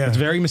 Yeah. It's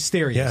very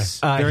mysterious.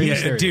 Very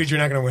mysterious. Dude, you're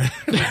not going to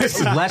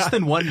win. Less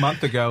than 1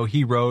 month ago,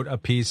 he wrote a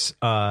piece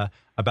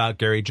about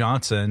Gary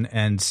Johnson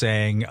and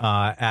saying,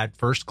 at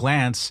first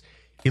glance,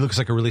 he looks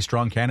like a really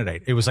strong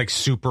candidate. It was like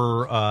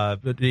super,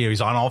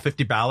 he's on all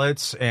 50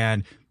 ballots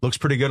and looks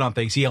pretty good on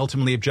things. He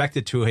ultimately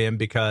objected to him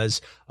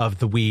because of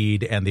the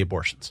weed and the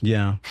abortions.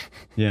 Yeah.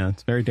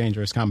 It's a very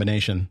dangerous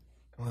combination.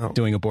 Wow.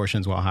 Doing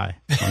abortions while high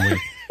on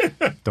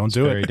weed. Don't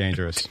do it. Very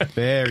dangerous.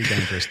 Very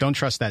dangerous. Don't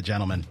trust that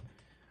gentleman.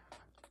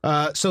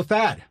 So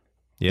Thad,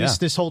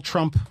 this whole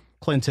Trump,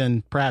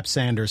 Clinton, perhaps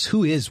Sanders,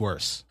 who is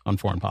worse on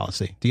foreign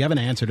policy? Do you have an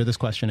answer to this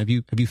question? Have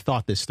you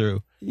thought this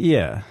through?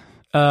 Yeah.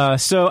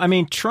 So, I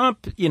mean,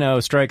 Trump,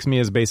 strikes me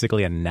as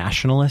basically a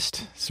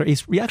nationalist. So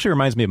he actually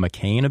reminds me of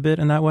McCain a bit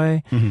in that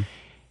way. Mm-hmm.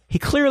 He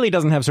clearly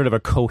doesn't have sort of a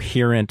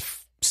coherent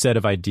set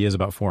of ideas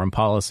about foreign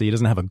policy. He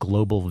doesn't have a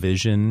global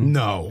vision.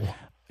 No.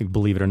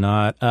 Believe it or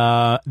not.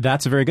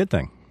 That's a very good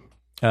thing.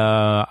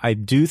 I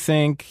do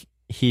think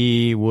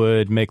he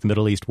would make the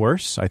Middle East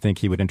worse. I think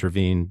he would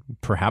intervene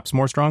perhaps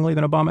more strongly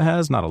than Obama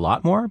has. Not a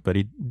lot more, but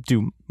he'd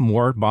do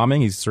more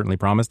bombing. He's certainly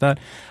promised that.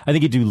 I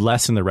think he'd do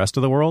less in the rest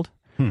of the world,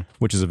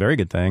 which is a very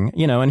good thing.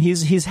 And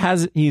he's had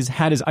his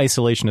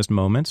isolationist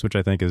moments, which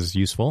I think is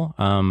useful.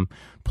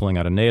 Pulling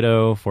out of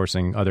NATO,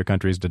 forcing other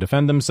countries to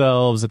defend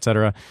themselves,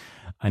 etc.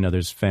 I know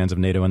there's fans of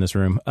NATO in this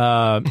room.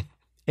 So,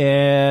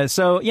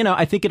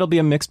 I think it'll be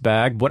a mixed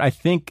bag. But I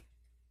think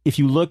if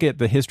you look at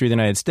the history of the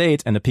United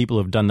States and the people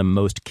who have done the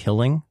most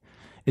killing,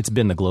 it's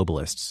been the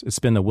globalists. It's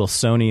been the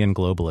Wilsonian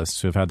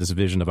globalists who have had this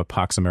vision of a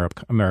Pax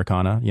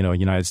Americana,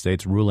 United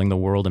States ruling the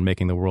world and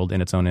making the world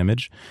in its own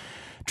image.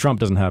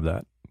 Trump doesn't have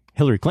that.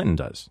 Hillary Clinton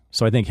does.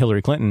 So I think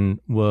Hillary Clinton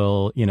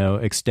will,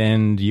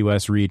 extend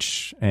U.S.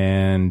 reach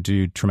and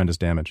do tremendous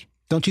damage.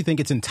 Don't you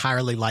think it's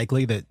entirely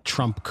likely that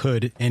Trump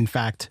could, in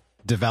fact,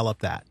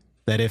 develop that?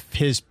 That if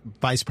his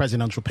vice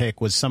presidential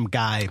pick was some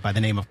guy by the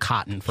name of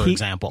Cotton, for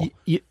example.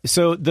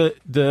 So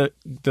the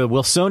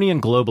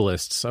Wilsonian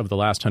globalists of the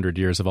last 100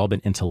 years have all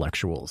been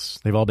intellectuals.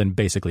 They've all been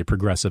basically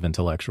progressive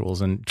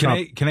intellectuals. And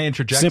Trump can I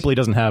interject? Simply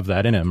doesn't have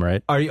that in him,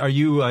 right? Are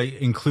you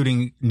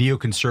including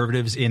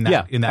neoconservatives in that?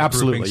 Yeah, in that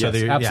absolutely.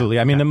 Grouping? Yes, absolutely.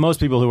 I mean,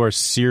 most people who are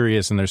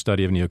serious in their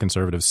study of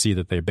neoconservatives see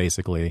that they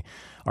basically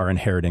are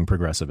inheriting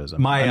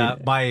progressivism. My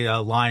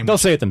line. They'll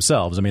say it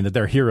themselves. I mean, that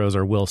their heroes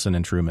are Wilson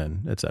and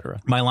Truman, etc.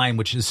 My line,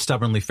 which has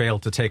stubbornly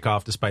failed to take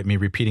off despite me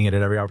repeating it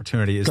at every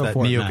opportunity, is that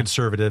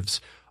neoconservatives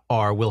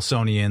are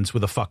Wilsonians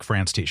with a "Fuck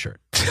France" T-shirt.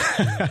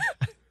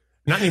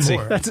 Not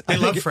anymore. They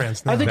love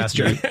France. I think that's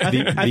true.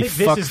 The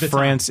 "Fuck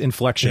France"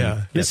 inflection.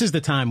 Yeah. This is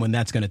the time when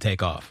that's going to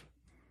take off.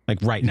 Like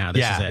right now,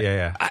 this is it.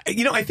 Yeah.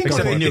 I think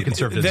some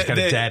neoconservatives is kind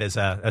of dead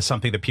as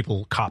something that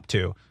people cop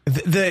to.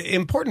 The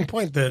important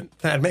point that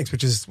Thad makes,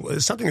 which is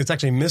something that's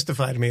actually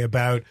mystified me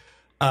about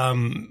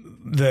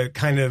the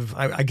kind of,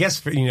 I guess,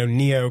 for,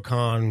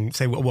 neocon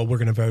say, well, we're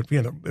going to vote,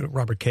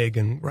 Robert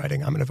Kagan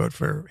writing, I'm going to vote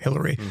for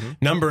Hillary.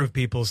 Number of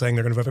people saying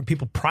they're going to vote for,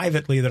 people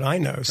privately that I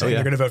know saying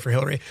they're going to vote for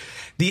Hillary.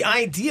 The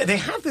idea, they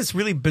have this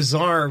really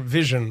bizarre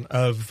vision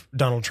of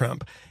Donald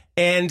Trump.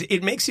 And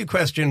it makes you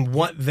question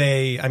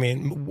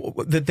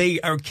that they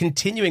are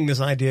continuing this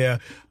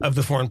idea of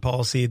the foreign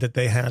policy that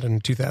they had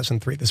in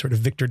 2003, the sort of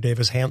Victor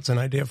Davis Hanson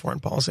idea of foreign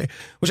policy,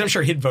 which I'm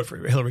sure he'd vote for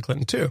Hillary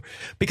Clinton too.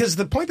 Because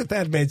the point that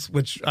Thad made,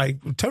 which I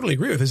totally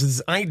agree with, is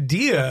this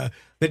idea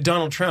that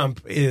Donald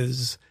Trump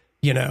is,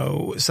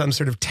 some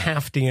sort of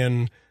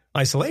Taftian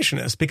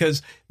isolationist,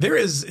 because there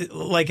is,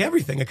 like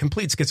everything, a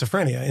complete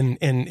schizophrenia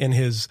in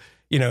his,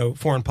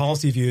 foreign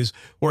policy views,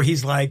 where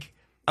he's like,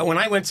 when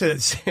I went to,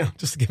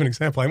 just to give an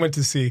example, I went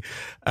to see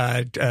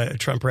a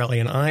Trump rally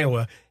in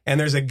Iowa, and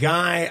there's a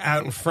guy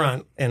out in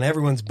front, and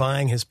everyone's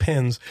buying his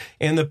pins,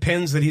 and the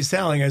pins that he's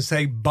selling is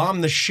say,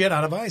 bomb the shit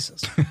out of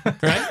ISIS,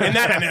 right?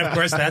 And of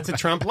course, that's a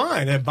Trump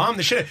line. Bomb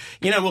the shit.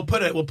 We'll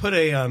put a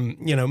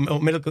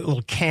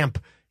little camp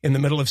in the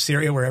middle of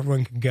Syria where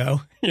everyone can go.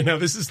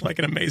 This is like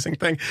an amazing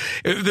thing.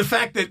 The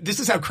fact that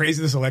this is how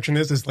crazy this election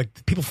is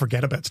like people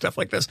forget about stuff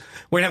like this.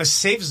 We're going to have a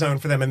safe zone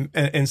for them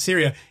in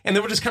Syria, and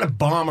then we'll just kind of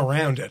bomb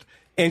around it.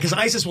 And because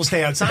ISIS will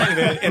stay outside of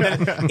it, and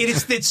then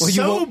it's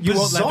so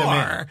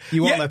bizarre.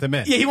 You won't let them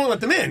in. Yeah, he won't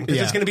let them in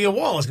because it's going to be a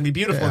wall. It's going to be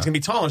beautiful. It's going to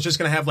be tall. It's just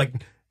going to have like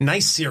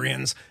nice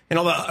Syrians, and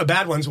all the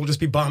bad ones will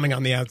just be bombing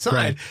on the outside.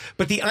 Right.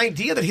 But the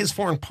idea that his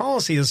foreign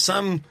policy is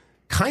some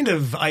kind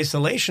of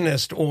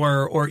isolationist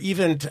or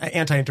even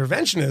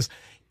anti-interventionist,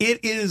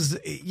 it is,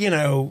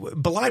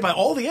 belied by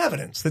all the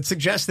evidence that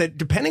suggests that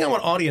depending on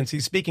what audience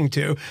he's speaking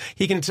to,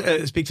 he can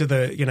speak to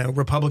the,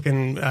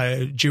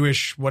 Republican,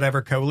 Jewish,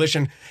 whatever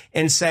coalition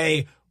and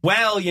say,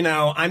 well,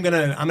 I'm going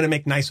to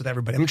make nice with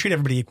everybody. I'm going to treat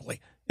everybody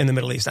equally in the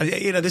Middle East.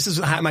 This is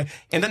how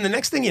and then the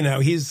next thing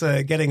he's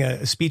getting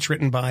a speech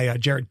written by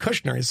Jared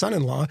Kushner, his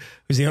son-in-law,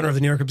 who's the owner of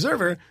the New York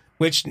Observer,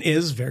 which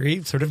is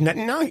very sort of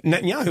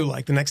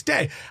Netanyahu-like the next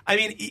day.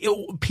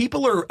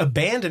 People are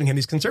abandoning him.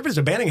 These conservatives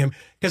are abandoning him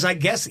because I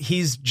guess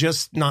he's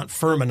just not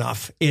firm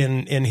enough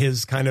in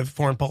his kind of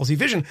foreign policy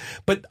vision.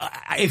 But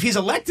if he's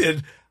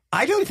elected,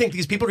 I don't think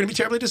these people are going to be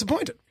terribly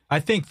disappointed.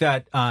 I think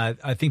that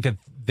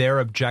their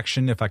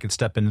objection, if I could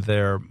step into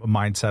their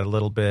mindset a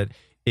little bit,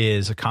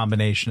 is a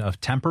combination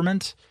of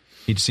temperament.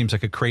 He just seems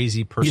like a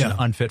crazy person,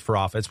 unfit for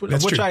office,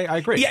 which I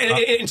agree. Yeah,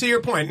 and to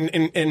your point,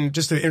 and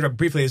just to interrupt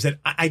briefly, is that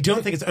I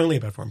don't think it's only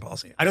about foreign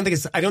policy. I don't think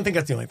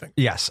that's the only thing.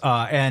 Yes,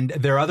 and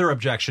their other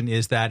objection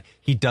is that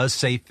he does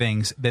say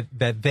things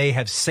that they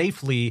have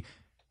safely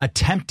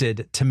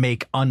attempted to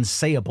make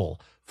unsayable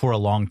for a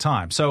long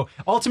time. So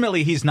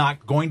ultimately, he's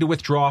not going to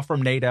withdraw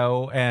from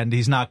NATO, and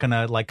he's not going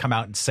to come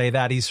out and say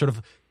that. He's sort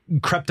of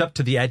crept up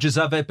to the edges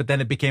of it, but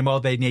then it became,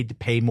 they need to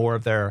pay more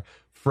of their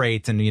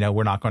freight, and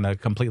we're not going to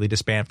completely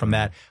disband from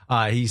that.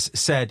 He's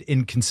said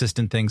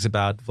inconsistent things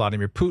about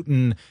Vladimir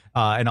Putin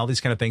and all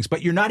these kind of things,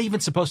 but you're not even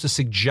supposed to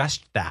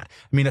suggest that.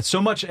 It's so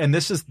much, and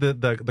this is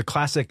the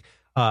classic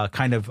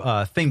kind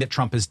of thing that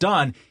Trump has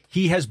done.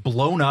 He has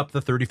blown up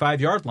the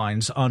 35-yard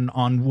lines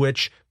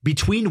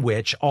between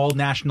which all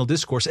national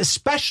discourse,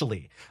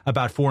 especially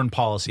about foreign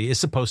policy, is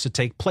supposed to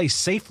take place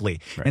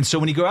safely. Right. And so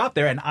when you go out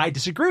there, and I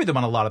disagree with him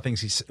on a lot of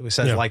things he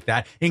says like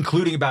that,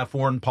 including about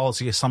foreign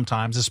policy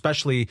sometimes,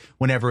 especially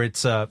whenever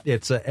it's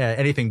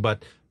anything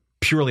but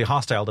purely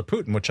hostile to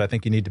Putin, which I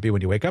think you need to be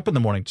when you wake up in the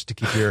morning just to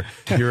keep your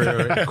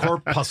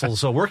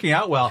corpuscles working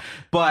out well.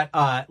 But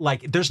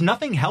there's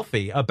nothing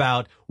healthy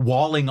about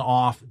walling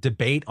off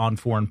debate on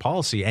foreign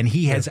policy, and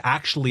he has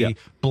actually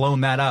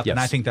blown that up, and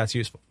I think that's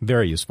useful.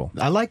 Very useful.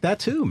 I like that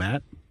too,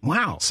 Matt.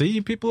 Wow.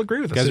 See, people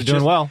agree with us. You guys are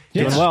doing well.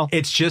 Doing well.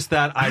 It's just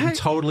that I'm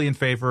totally in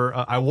favor.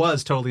 I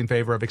was totally in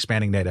favor of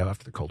expanding NATO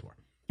after the Cold War.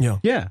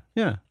 Yeah.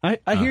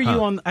 I hear you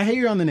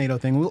on the NATO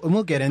thing.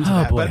 We'll get into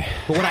that. Boy.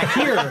 But what I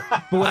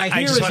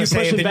hear is you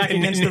pushing back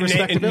against the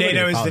respectability.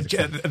 NATO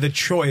is the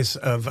choice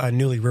of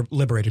newly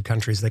liberated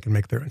countries. They can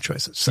make their own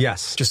choices. So,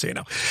 yes, just so you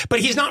know. But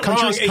he's not wrong.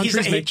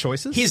 Countries make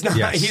choices. He's not.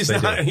 Yes, he's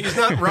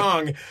not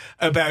wrong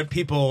about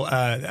people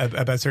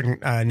about certain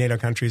NATO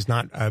countries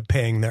not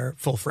paying their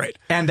full freight.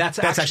 And that's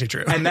actually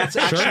true. And that's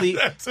actually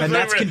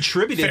that's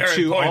contributed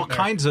to all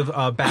kinds of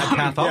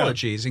bad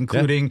pathologies,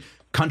 including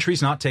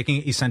countries not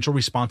taking essential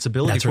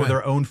responsibility for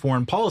their own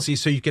foreign policy,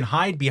 so you can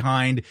hide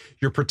behind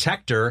your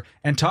protector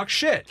and talk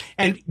shit.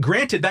 And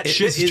granted, that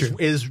shit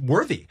is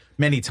worthy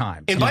many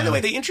times. And by the way,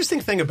 the interesting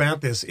thing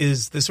about this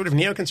is the sort of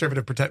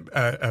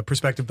neoconservative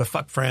perspective, the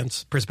fuck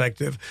France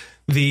perspective,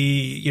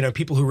 the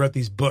people who wrote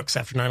these books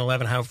after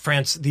 9/11, how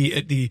France,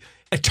 the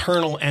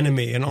eternal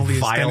enemy and all these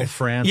Vile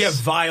France. Yeah,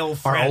 vile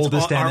France. Our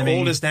oldest enemy. Our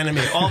oldest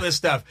enemy. All this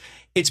stuff.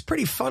 It's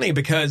pretty funny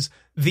because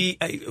the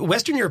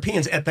Western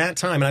Europeans at that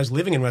time, and I was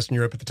living in Western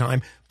Europe at the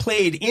time,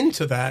 played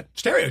into that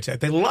stereotype.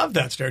 They loved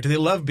that stereotype. They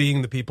loved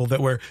being the people that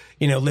were,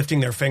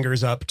 lifting their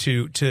fingers up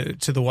to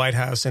the White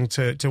House and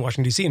to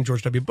Washington, D.C. and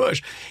George W.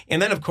 Bush.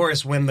 And then, of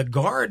course, when the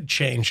guard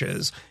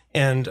changes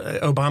and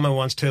Obama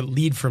wants to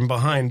lead from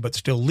behind but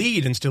still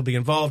lead and still be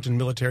involved in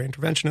military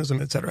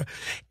interventionism, et cetera,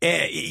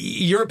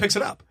 Europe picks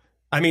it up.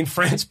 I mean,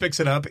 France picks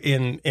it up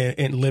in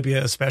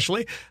Libya,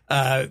 especially,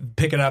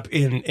 pick it up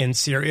in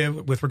Syria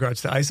with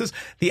regards to ISIS.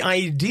 The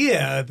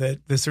idea that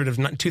the sort of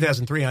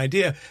 2003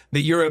 idea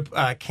that Europe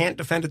can't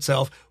defend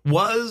itself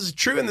was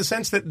true in the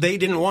sense that they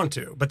didn't want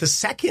to. But the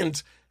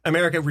second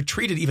America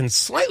retreated even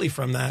slightly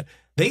from that,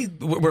 they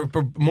were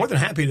more than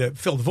happy to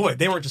fill the void.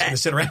 They weren't just going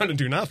to sit around and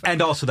do nothing.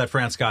 And also that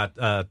France got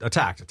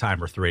attacked a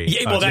time or three.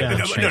 Yeah, well, no.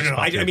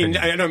 I mean,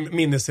 I don't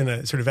mean this in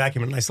a sort of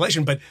vacuum and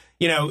isolation, but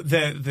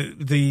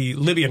the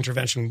Libya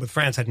intervention with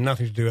France had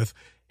nothing to do with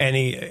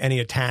any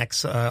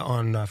attacks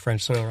on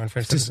French soil or on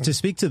French citizens. To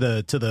speak to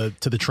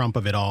the Trump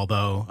of it all,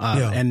 though,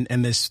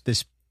 and this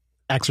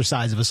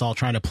exercise of us all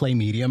trying to play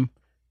medium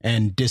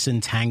and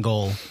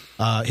disentangle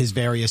his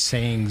various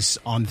sayings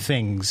on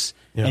things.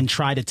 Yeah. And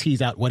try to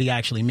tease out what he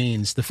actually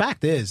means. The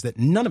fact is that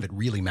none of it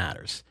really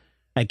matters.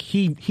 Like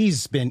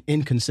he's been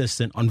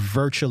inconsistent on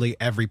virtually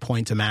every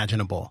point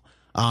imaginable.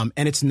 And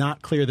it's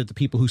not clear that the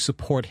people who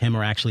support him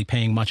are actually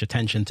paying much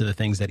attention to the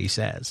things that he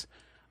says.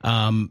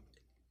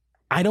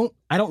 I don't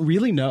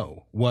really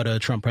know what a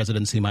Trump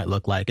presidency might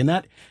look like. And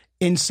that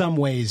in some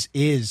ways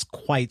is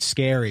quite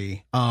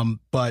scary.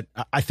 But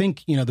I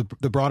think,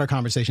 the broader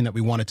conversation that we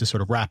wanted to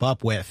sort of wrap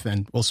up with,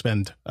 and we'll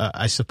spend,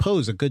 I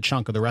suppose, a good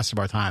chunk of the rest of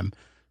our time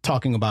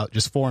talking about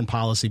just foreign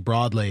policy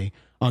broadly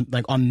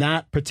on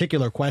that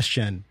particular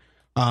question.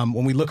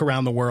 When we look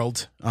around the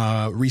world,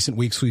 recent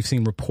weeks, we've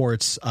seen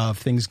reports of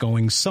things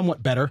going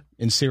somewhat better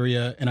in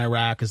Syria and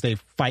Iraq as they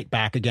fight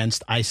back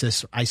against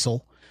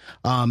ISIL.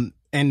 And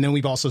then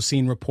we've also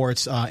seen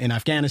reports in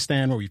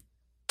Afghanistan where we've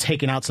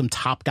taken out some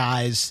top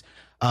guys,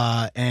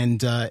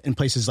 and in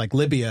places like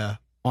Libya,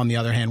 on the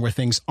other hand, where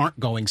things aren't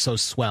going so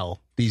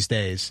swell these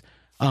days.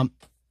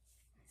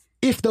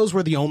 If those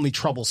were the only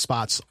trouble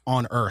spots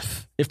on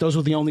Earth, if those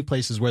were the only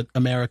places where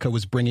America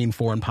was bringing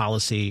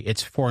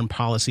its foreign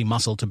policy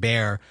muscle to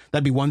bear,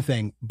 that'd be one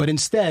thing. But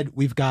instead,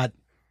 we've got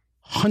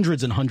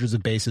hundreds and hundreds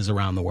of bases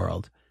around the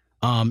world.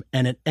 And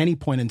at any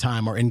point in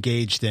time are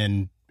engaged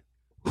in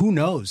who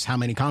knows how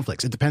many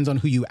conflicts. It depends on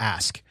who you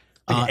ask.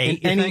 Last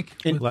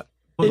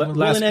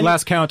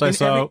count I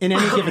saw. In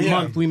any given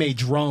month, we may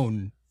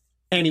drone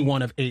any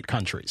one of 8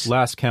 countries.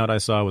 Last count I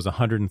saw was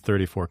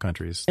 134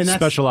 countries. And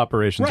special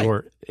operations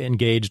were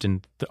engaged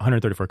in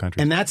 134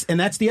 countries. And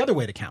that's the other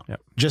way to count.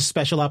 Yep. Just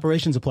special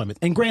operations deployments.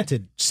 And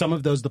granted, some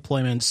of those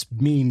deployments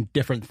mean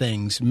different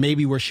things.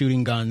 Maybe we're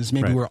shooting guns.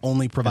 Maybe we're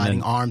only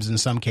providing arms in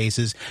some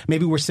cases.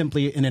 Maybe we're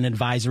simply in an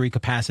advisory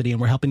capacity and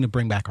we're helping to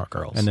bring back our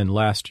girls. And then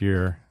last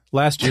year,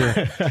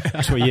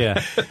 so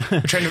yeah, we're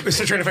trying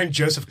to find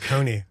Joseph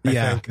Kony. I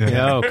think.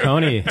 Oh,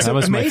 Kony! It's that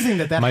was amazing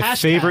my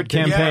favorite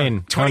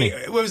campaign.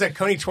 Kony. What was that?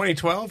 Kony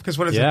 2012? Because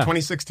what is it?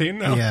 2016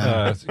 now?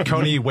 Yeah.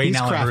 Kony Wayne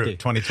Allen Group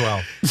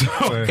 2012.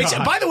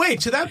 By the way,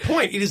 to that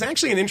point, it is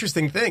actually an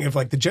interesting thing. Of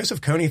the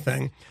Joseph Kony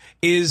thing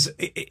is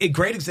a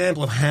great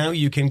example of how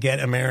you can get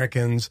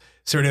Americans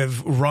sort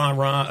of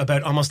rah-rah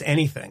about almost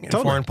anything in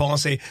foreign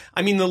policy.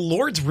 I mean, the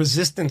Lord's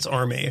Resistance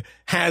Army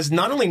has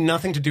not only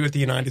nothing to do with the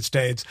United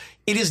States,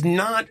 it is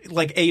not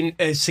like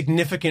a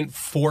significant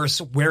force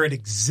where it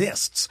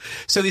exists.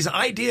 So this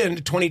idea in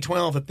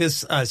 2012 that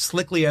this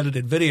slickly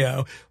edited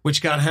video,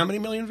 which got how many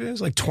million views?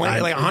 Like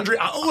 20, like 100,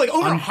 over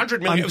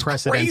 100 million.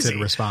 Unprecedented it was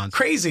crazy, response.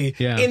 Crazy.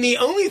 Yeah. And the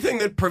only thing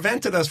that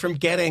prevented us from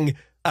getting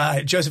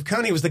Joseph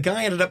Kony was the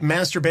guy ended up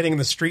masturbating in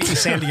the street in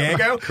San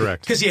Diego.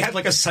 Correct. Because he had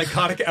like a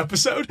psychotic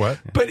episode. What?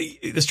 But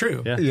it's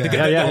true. Yeah. The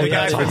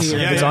guy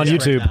It's on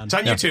YouTube. It's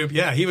on YouTube.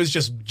 Yeah, he was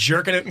just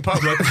jerking it in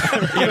public.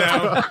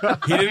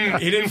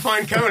 He didn't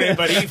find Kony,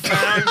 but he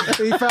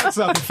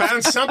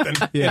found something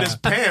in his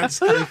pants.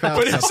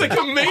 But it's like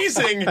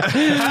amazing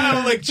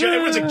how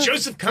everyone's like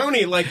Joseph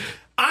Kony.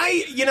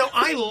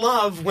 I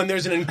love when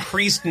there's an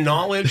increased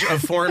knowledge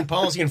of foreign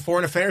policy and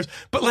foreign affairs,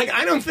 but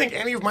I don't think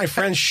any of my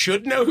friends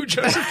should know who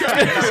Joseph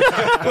Kony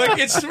is.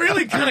 It's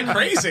really kind of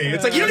crazy.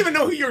 It's like you don't even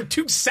know who your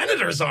 2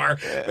 senators are.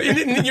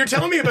 And you're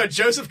telling me about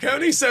Joseph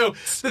Kony? So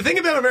the thing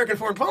about American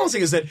foreign policy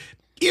is that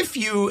if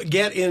you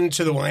get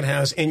into the White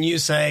House and you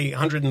say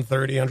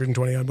 130,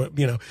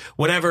 120,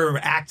 whatever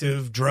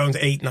active drones,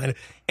 8, 9,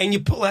 and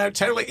you pull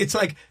out, it's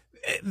like,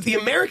 the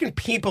American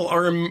people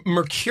are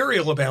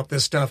mercurial about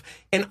this stuff,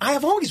 and I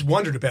have always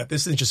wondered about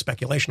this. This is just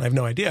speculation. I have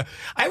no idea.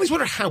 I always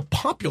wonder how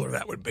popular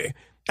that would be.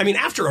 I mean,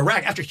 after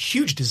Iraq, after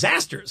huge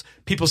disasters,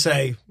 people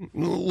say,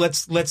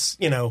 let's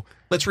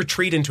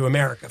retreat into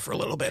America for a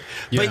little bit.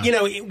 Yeah. But, you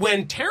know,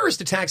 when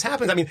terrorist attacks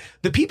happen, I mean,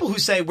 the people who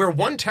say we're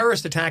one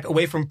terrorist attack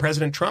away from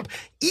President Trump,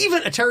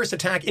 even a terrorist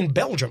attack in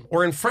Belgium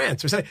or in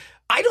France,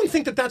 I don't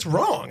think that that's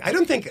wrong. I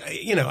don't think,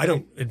 you know, I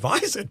don't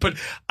advise it, but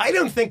I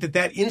don't think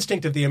that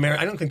instinct of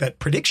I don't think that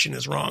prediction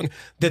is wrong,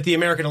 that the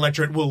American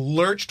electorate will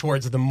lurch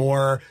towards the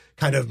more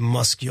kind of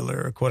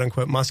muscular, quote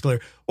unquote muscular,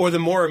 or the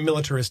more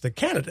militaristic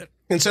candidate.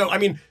 And so, I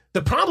mean,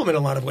 the problem in a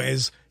lot of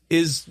ways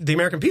is the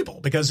American people,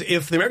 because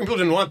if the American people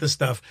didn't want this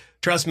stuff,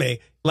 trust me,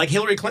 like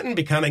Hillary Clinton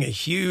becoming a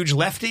huge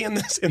lefty in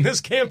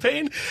this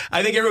campaign,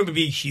 I think everyone would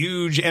be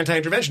huge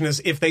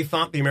anti-interventionists if they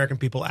thought the American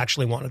people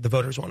actually wanted, the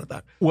voters wanted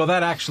that. Well,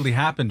 that actually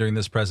happened during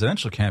this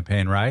presidential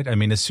campaign, right? I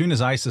mean, as soon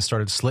as ISIS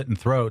started slitting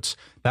throats,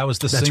 that was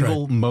the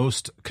single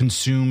most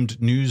consumed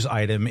news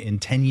item in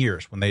 10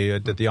 years when they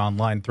did the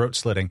online throat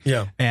slitting.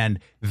 Yeah. And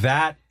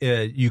that,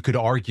 you could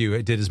argue,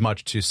 it did as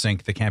much to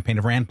sink the campaign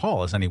of Rand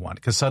Paul as anyone,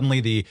 because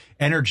suddenly the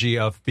energy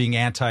of being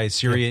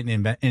anti-Syrian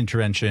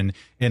intervention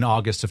in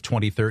August of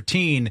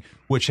 2013,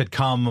 which had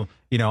come,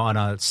 you know, on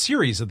a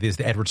series of these,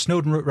 the Edward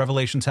Snowden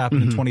revelations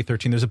happened in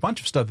 2013. There's a bunch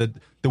of stuff that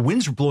the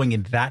winds were blowing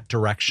in that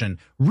direction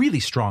really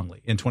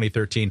strongly in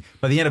 2013.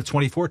 By the end of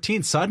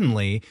 2014,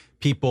 suddenly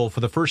people, for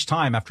the first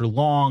time after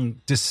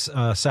long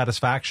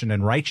dissatisfaction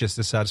and righteous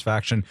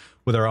dissatisfaction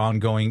with our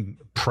ongoing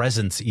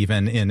presence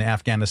even in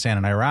Afghanistan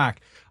and Iraq,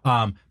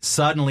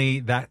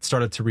 suddenly that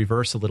started to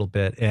reverse a little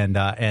bit. And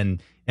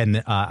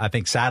I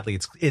think sadly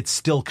it's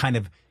still kind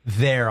of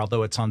there,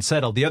 although it's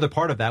unsettled. The other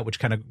part of that, which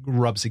kind of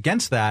rubs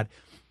against that,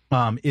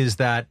 is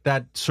that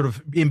sort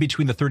of in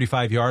between the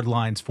 35-yard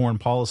lines foreign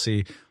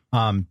policy,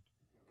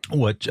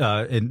 which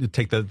and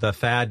take the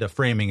Thad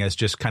framing as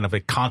just kind of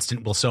a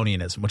constant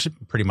Wilsonianism, which it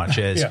pretty much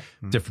is,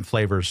 different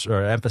flavors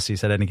or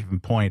emphases at any given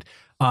point.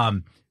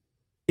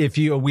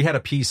 We had a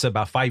piece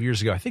about 5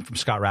 years ago, I think from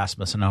Scott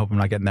Rasmussen. I hope I'm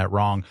not getting that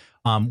wrong.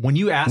 When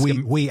you ask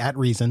we at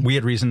Reason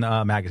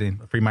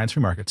magazine, Free Minds,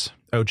 Free Markets,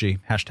 OG,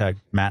 hashtag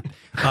Matt.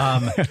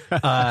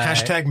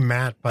 Hashtag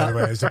Matt, by the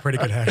way, is a pretty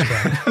good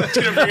hashtag. It's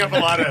going to bring up a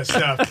lot of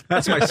stuff.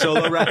 That's my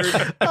solo record.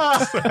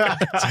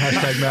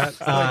 Hashtag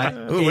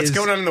Matt. What's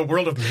going on in the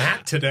world of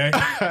Matt today?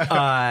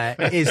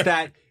 Is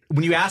that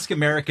when you ask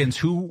Americans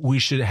who we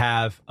should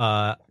have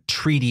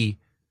treaty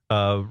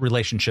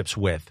relationships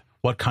with,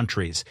 what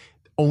countries,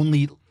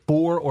 only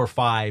 4 or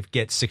 5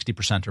 get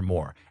 60% or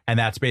more. And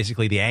that's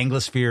basically the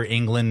Anglosphere,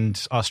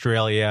 England,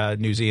 Australia,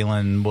 New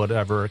Zealand,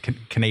 whatever,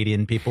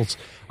 Canadian peoples,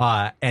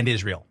 and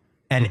Israel.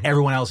 And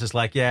everyone else is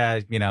like,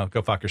 yeah, you know,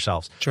 go fuck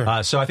yourselves.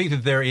 Sure. So I think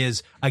that there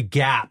is a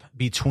gap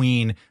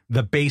between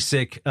the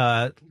basic,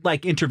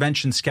 like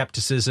intervention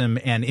skepticism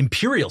and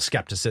imperial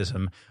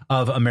skepticism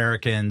of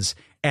Americans,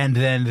 and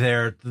then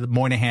the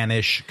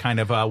Moynihan-ish kind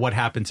of what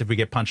happens if we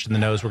get punched in the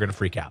nose, we're going to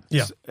freak out.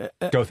 Yeah.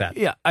 Go with that.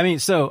 Yeah, I mean,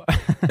 so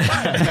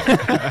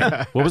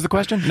what was the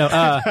question? No,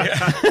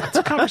 it's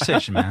a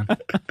conversation, man.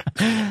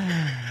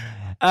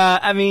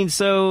 I mean,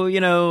 so,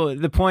 you know,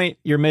 the point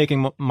you're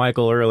making,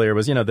 Michael, earlier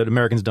was, you know, that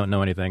Americans don't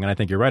know anything. And I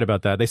think you're right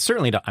about that. They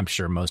certainly don't. I'm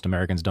sure most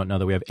Americans don't know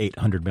that we have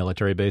 800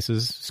 military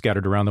bases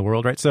scattered around the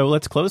world, right? So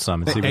let's close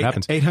some and see what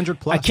happens. 800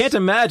 plus. I can't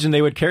imagine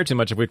they would care too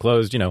much if we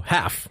closed, you know,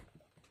 half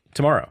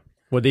tomorrow.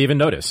 Would they even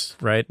notice,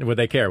 right? Would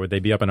they care? Would they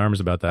be up in arms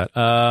about that?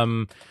 Are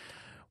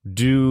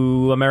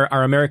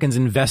Americans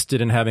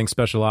invested in having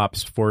special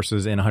ops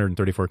forces in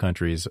 134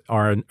 countries?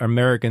 Are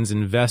Americans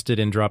invested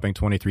in dropping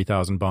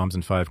 23,000 bombs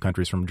in 5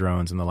 countries from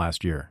drones in the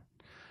last year?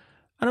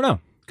 I don't know.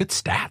 Good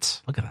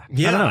stats. Look at that.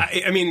 Yeah,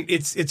 I mean,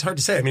 it's hard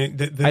to say. I mean,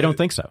 I don't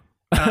think so.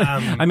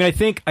 I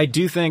mean, I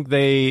do think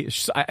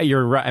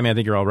you're right. I mean, I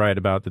think you're all right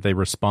about that they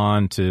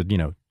respond to, you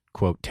know,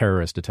 quote,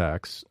 terrorist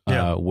attacks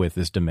with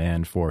this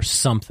demand for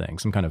something,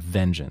 some kind of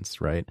vengeance,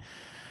 right?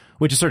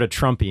 Which is sort of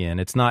Trumpian.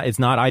 It's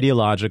not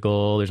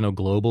ideological. There's no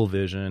global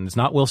vision. It's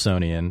not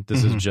Wilsonian.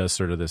 This is just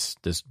sort of this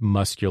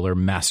muscular,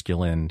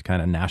 masculine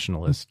kind of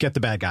nationalist. Get the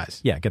bad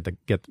guys. Yeah, get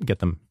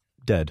them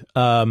dead.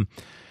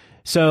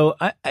 So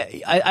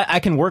I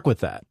can work with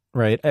that,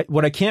 right?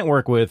 What I can't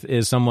work with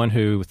is someone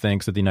who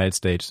thinks that the United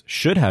States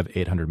should have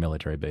 800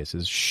 military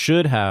bases,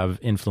 should have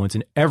influence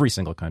in every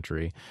single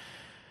country,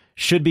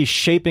 should be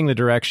shaping the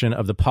direction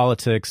of the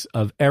politics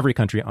of every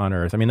country on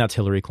earth. I mean, that's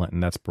Hillary Clinton,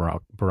 that's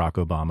Barack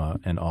Obama,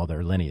 and all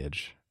their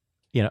lineage.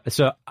 You know,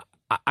 so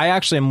I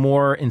actually am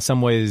more, in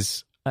some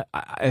ways,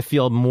 I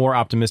feel more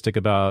optimistic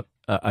about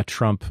a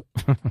Trump,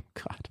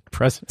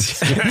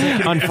 presidency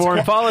on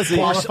foreign policy,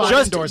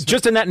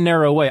 just in that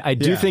narrow way. I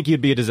do think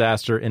he'd be a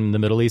disaster in the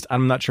Middle East.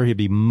 I'm not sure he'd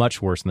be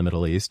much worse in the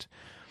Middle East,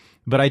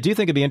 but I do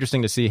think it'd be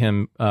interesting to see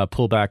him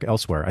pull back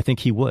elsewhere. I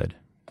think he would.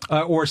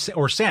 Or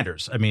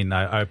Sanders. I mean,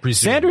 I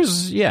presume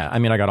Sanders. Yeah, I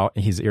mean,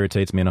 he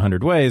irritates me in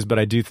 100 ways, but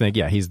I do think,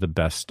 he's the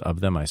best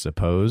of them, I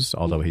suppose.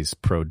 Although he's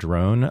pro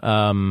drone.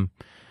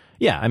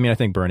 Yeah, I mean, I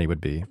think Bernie would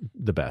be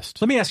the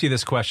best. Let me ask you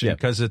this question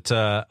because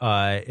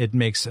it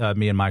makes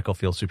me and Michael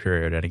feel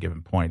superior at any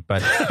given point.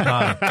 But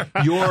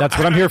that's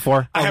what I'm here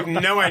for. I have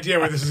no idea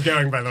where this is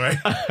going, by the way.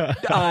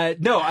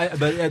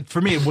 But for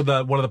me, one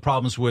of the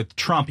problems with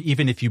Trump,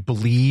 even if you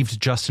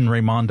believed Justin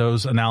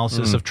Raimondo's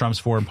analysis of Trump's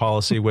foreign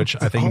policy, which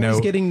I think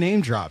always getting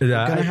name dropped.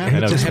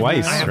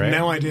 Twice, I have right?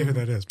 no idea who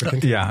that is.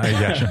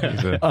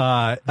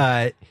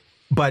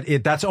 But but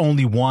that's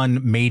only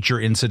one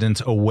major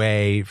incident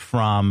away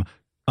from.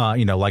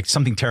 Like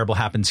something terrible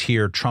happens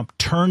here, Trump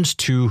turns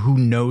to who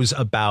knows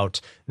about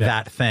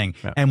that thing.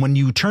 Yeah. And when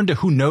you turn to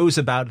who knows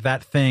about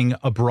that thing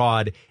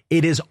abroad,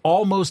 it is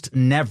almost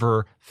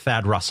never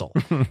Thad Russell.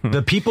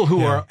 The people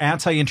who are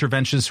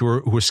anti-interventionists,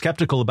 who are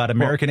skeptical about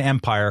American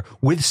empire,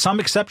 with some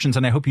exceptions,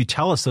 and I hope you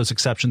tell us those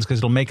exceptions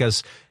because it'll make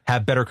us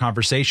have better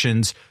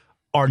conversations,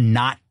 are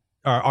not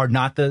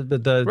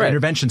the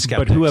intervention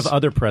skeptics. But who have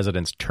other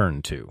presidents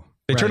turned to?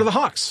 They turn to the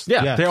Hawks.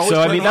 Yeah. They always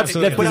so, I mean, this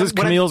is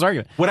Camille's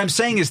argument. What I'm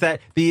saying is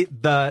that the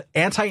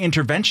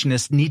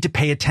anti-interventionists need to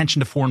pay attention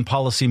to foreign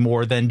policy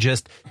more than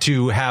just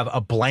to have a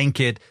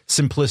blanket,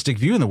 simplistic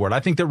view in the world. I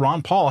think that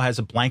Ron Paul has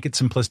a blanket,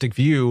 simplistic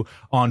view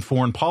on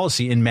foreign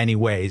policy in many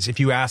ways. If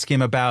you ask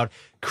him about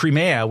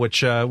Crimea,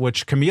 which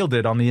Camille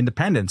did on the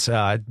Independence,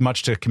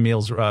 much to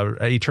Camille's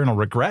eternal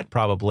regret,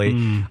 probably.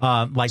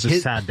 Like it's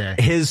a sad day.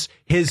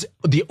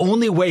 The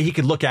only way he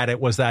could look at it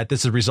was that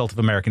this is a result of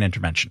American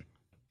intervention.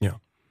 Yeah.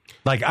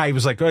 Like I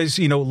was like,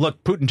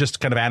 look, Putin just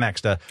kind of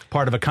annexed a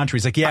part of a country.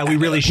 He's like, yeah, we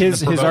really should.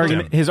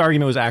 His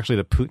argument was actually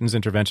that Putin's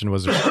intervention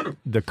was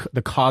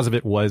the cause of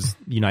it was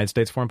United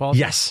States foreign policy.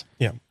 Yes.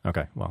 Yeah.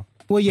 Okay. Well.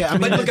 Well, yeah, I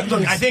mean, but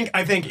look, I think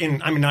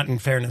not in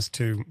fairness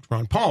to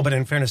Ron Paul, but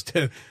in fairness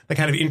to the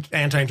kind of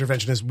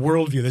anti-interventionist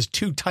worldview, there's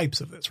two types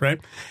of this, right?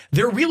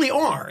 There really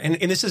are, and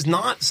this is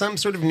not some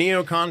sort of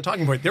neocon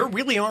talking point. There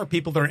really are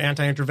people that are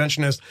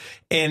anti-interventionist,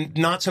 and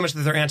not so much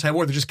that they're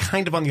anti-war, they're just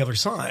kind of on the other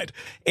side,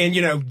 and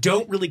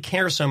don't really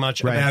care so much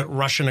about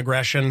Russian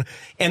aggression,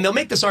 and they'll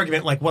make this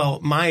argument like,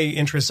 well, my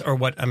interests are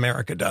what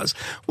America does.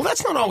 Well,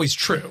 that's not always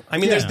true. I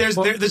mean, there's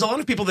a lot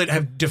of people that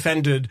have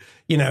defended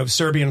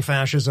Serbian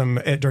fascism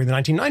during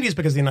the 1990s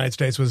because the United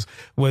States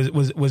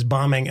was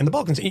bombing in the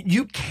Balkans.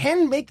 You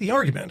can make the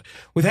argument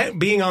without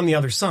being on the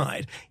other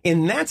side,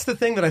 and that's the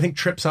thing that I think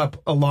trips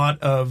up a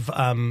lot of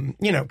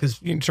because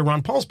to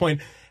Ron Paul's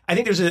point, I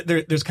think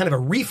there's kind of a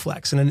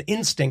reflex and an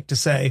instinct to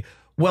say,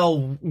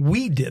 well,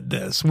 we did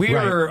this. We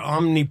are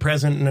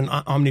omnipresent and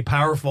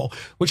omnipowerful,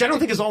 which I don't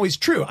think is always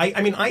true.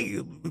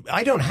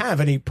 I don't have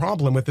any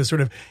problem with this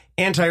sort of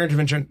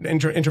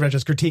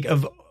anti-interventionist critique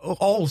of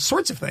all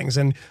sorts of things.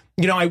 And,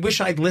 I wish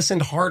I'd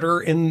listened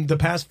harder in the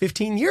past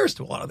 15 years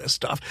to a lot of this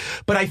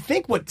stuff. But I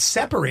think what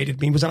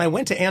separated me was when I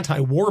went to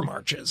anti-war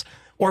marches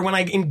or when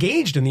I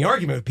engaged in the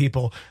argument with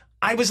people,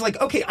 I was like,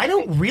 okay, I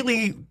don't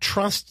really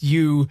trust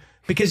you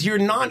because you're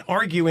not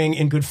arguing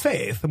in good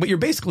faith. What you're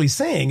basically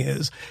saying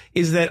is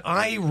that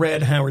I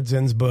read Howard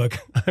Zinn's book.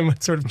 I'm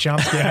a sort of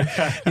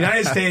Chomsky. The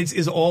United States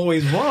is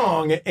always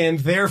wrong, and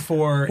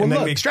therefore,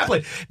 then we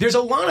extrapolate. There's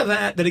a lot of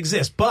that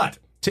exists, but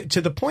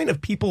to the point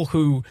of people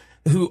who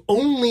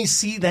only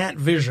see that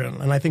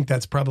vision, and I think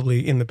that's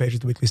probably in the pages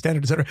of the Weekly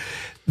Standard, et cetera,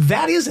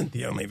 that isn't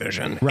the only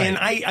vision. Right. And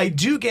I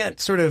do get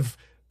sort of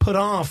put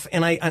off,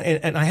 and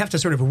I have to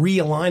sort of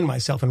realign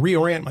myself and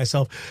reorient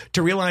myself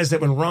to realize that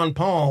when Ron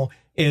Paul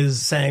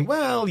is saying,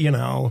 well, it's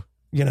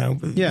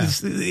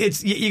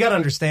you got to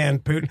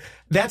understand Putin.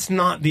 That's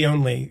not the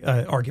only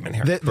argument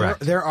here.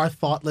 There are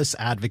thoughtless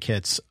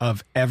advocates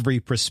of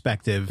every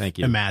perspective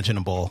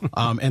imaginable,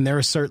 and there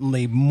are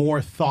certainly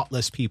more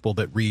thoughtless people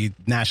that read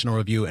National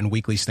Review and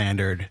Weekly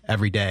Standard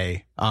every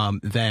day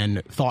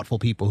than thoughtful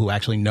people who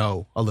actually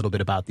know a little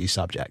bit about these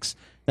subjects.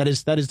 That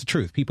is the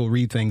truth. People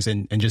read things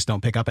and just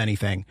don't pick up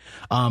anything.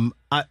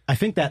 I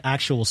think that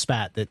actual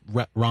spat that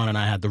Ron and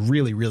I had, the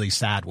really, really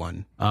sad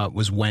one,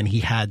 was when he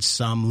had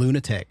some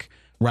lunatic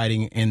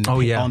writing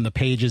on the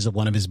pages of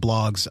one of his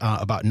blogs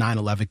about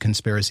 9/11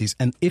 conspiracies.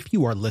 And if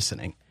you are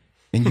listening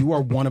and you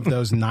are one of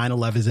those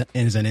 9/11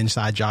 is an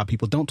inside job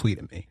people, don't tweet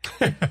at me.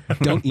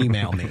 Don't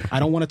email me. I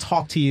don't want to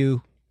talk to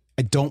you.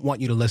 I don't want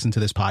you to listen to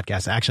this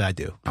podcast. Actually, I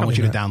do. I want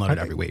you to download it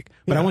every week.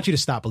 But I want you to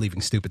stop believing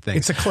stupid things.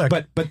 It's a click.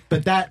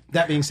 But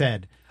that being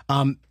said,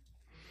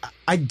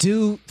 I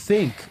do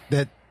think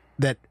that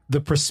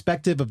the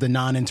perspective of the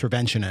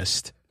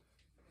non-interventionist,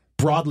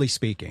 broadly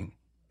speaking,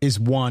 is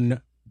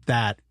one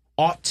that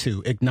ought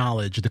to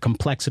acknowledge the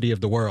complexity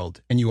of the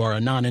world. And you are a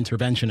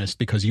non-interventionist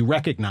because you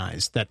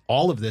recognize that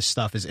all of this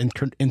stuff is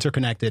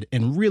interconnected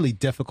in really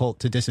difficult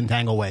to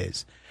disentangle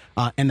ways.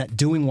 And that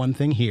doing one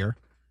thing here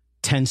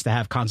tends to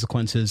have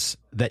consequences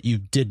that you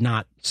did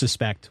not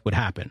suspect would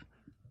happen,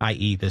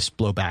 i.e. this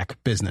blowback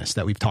business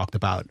that we've talked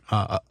about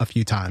a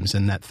few times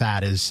and that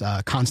Thad is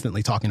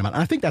constantly talking about.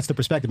 And I think that's the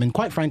perspective. And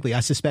quite frankly,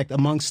 I suspect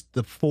amongst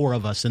the four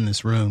of us in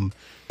this room,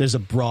 there's a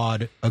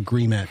broad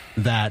agreement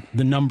that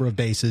the number of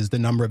bases, the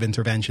number of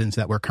interventions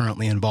that we're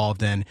currently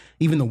involved in,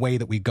 even the way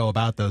that we go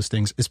about those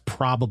things is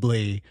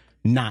probably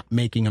not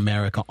making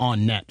America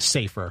on net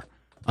safer.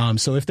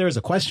 So if there's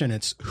a question,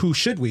 it's who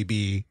should we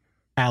be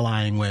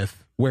allying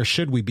with? Where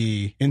should we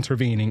be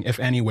intervening, if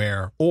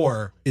anywhere?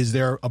 Or is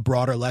there a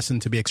broader lesson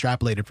to be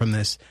extrapolated from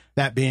this?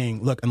 That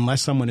being, look,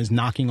 unless someone is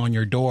knocking on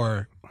your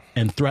door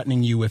and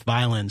threatening you with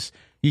violence,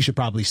 you should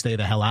probably stay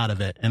the hell out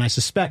of it. And I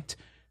suspect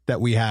that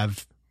we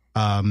have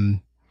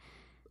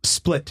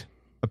split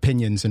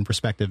opinions and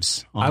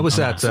perspectives. I was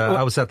at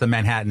the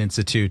Manhattan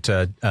Institute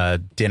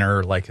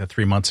dinner like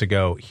 3 months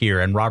ago here,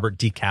 and Robert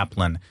D.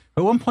 Kaplan,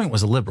 who at one point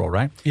was a liberal,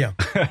 right? Yeah.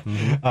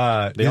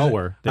 They all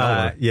were.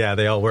 Yeah,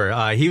 they all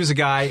were. He was a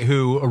guy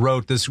who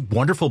wrote this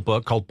wonderful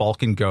book called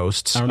Balkan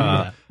Ghosts. I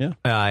remember that.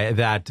 Yeah.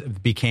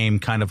 That became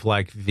kind of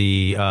like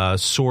the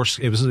source.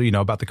 It was,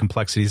 about the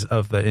complexities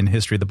of in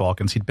history of the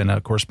Balkans. He'd been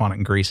a correspondent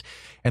in Greece.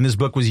 And this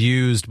book was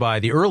used by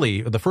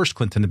the first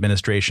Clinton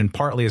administration,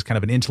 partly as kind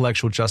of an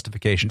intellectual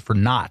justification for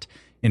not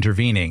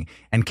intervening.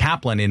 And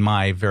Kaplan, in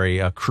my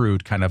very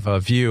crude kind of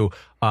view,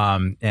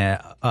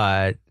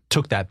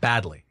 took that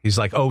badly. He's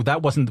like, oh,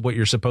 that wasn't what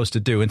you're supposed to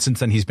do. And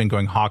since then, he's been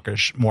going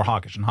more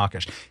hawkish and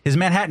hawkish. His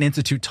Manhattan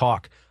Institute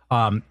talk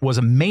was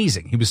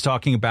amazing. He was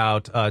talking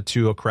about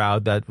to a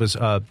crowd that was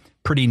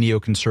pretty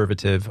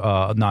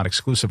neoconservative, not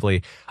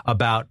exclusively,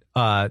 about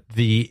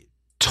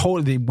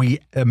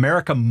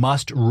America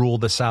must rule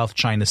the South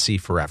China Sea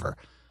forever.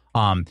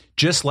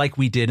 Just like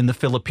we did in the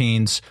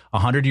Philippines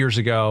 100 years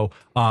ago,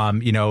 when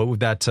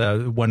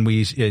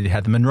we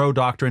had the Monroe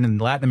Doctrine in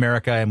Latin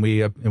America and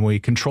we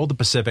controlled the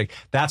Pacific,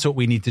 that's what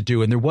we need to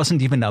do. And there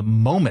wasn't even a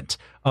moment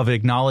of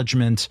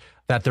acknowledgement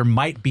that there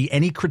might be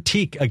any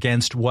critique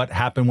against what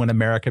happened when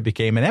America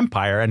became an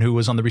empire and who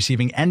was on the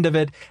receiving end of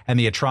it and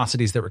the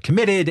atrocities that were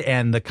committed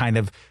and the kind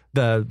of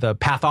the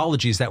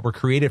pathologies that were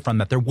created from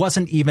that. There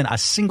wasn't even a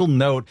single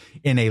note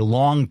in a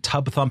long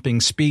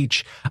tub-thumping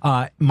speech.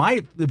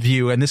 My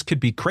view, and this could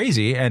be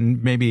crazy,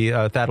 and maybe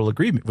Thad will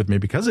agree with me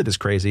because it is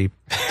crazy,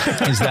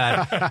 is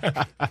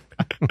that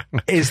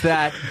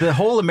the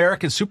whole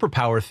American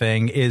superpower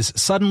thing is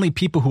suddenly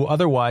people who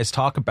otherwise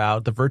talk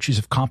about the virtues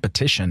of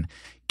competition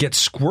get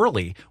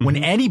squirrely when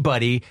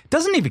anybody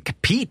doesn't even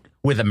compete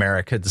with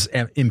America's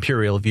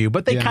imperial view,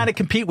 but they kind of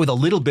compete with a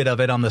little bit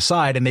of it on the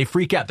side, and they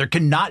freak out. There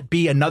cannot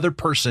be another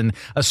person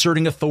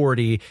asserting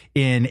authority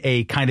in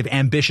a kind of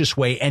ambitious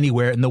way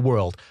anywhere in the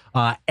world.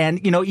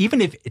 And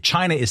even if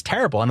China is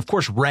terrible, and of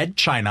course Red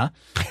China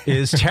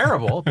is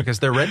terrible because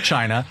they're Red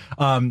China,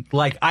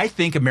 I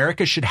think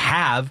America should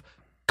have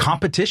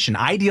competition,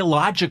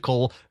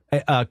 ideological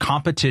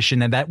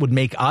competition, and that would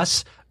make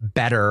us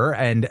better.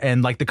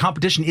 And like the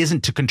competition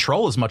isn't to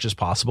control as much as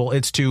possible.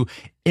 It's to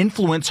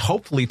influence,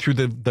 hopefully, through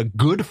the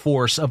good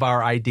force of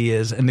our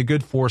ideas and the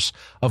good force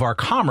of our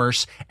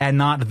commerce and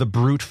not the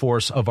brute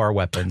force of our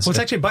weapons. Well, it's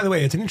actually, by the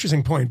way, it's an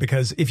interesting point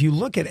because if you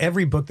look at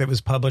every book that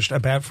was published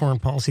about foreign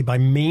policy by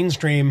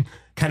mainstream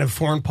kind of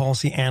foreign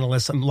policy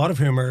analysts, a lot of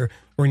whom were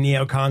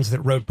neocons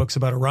that wrote books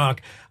about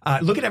Iraq,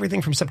 look at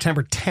everything from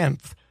September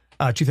 10th,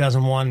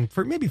 2001,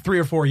 for maybe 3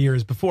 or 4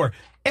 years before.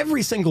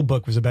 Every single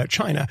book was about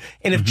China.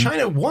 And if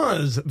China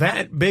was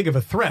that big of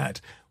a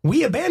threat,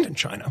 we abandoned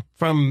China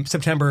from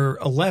September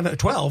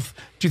 12th,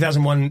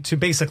 2001 to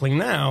basically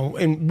now.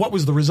 And what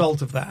was the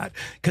result of that?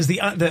 Because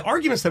the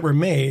arguments that were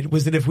made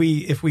was that if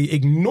we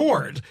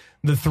ignored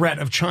the threat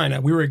of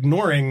China, we were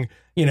ignoring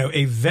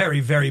a very,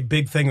 very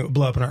big thing that would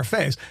blow up in our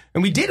face.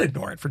 And we did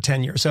ignore it for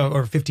 10 years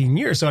or 15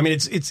 years. So, I mean,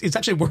 it's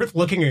actually worth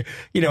looking at,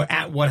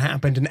 at what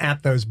happened and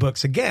at those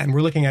books again.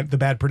 We're looking at the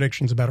bad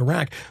predictions about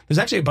Iraq. There's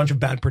actually a bunch of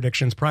bad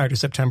predictions prior to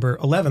September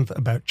 11th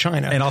about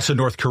China. And also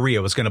North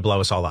Korea was going to blow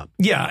us all up.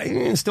 Yeah,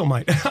 it still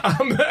might.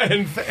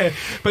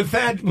 But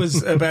Thad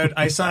was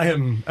I saw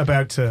him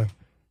about to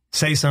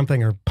say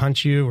something or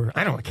punch you or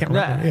I can't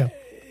remember. Yeah.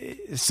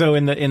 So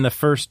in the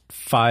first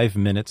 5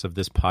 minutes of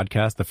this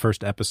podcast, the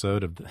first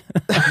episode of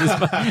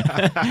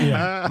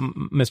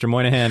Mr.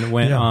 Moynihan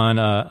went on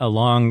a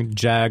long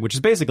jag, which is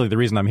basically the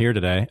reason I'm here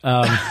today.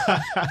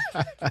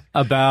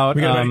 About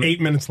we got about 8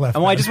 minutes left.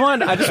 Well, I just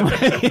wanted,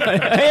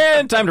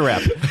 and time to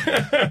wrap.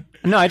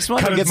 No, I just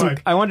wanted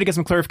to get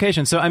some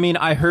clarification. So, I mean,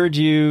 I heard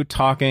you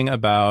talking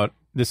about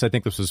this. I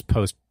think this was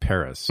post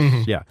Paris.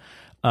 Mm-hmm. Yeah.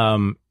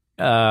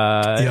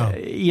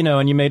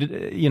 And you made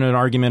an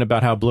argument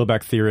about how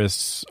blowback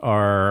theorists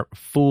are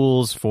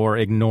fools for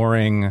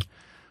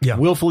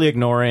willfully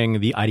ignoring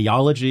the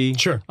ideology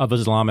of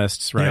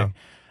Islamists, right?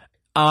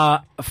 Yeah.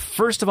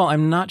 First of all,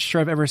 I'm not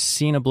sure I've ever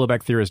seen a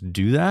blowback theorist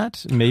do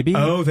that. Maybe.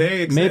 Oh,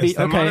 they exist. Maybe.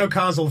 The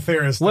monocausal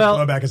theorist.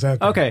 Blowback is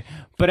out there. Okay,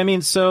 but I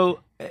mean, so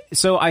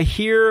I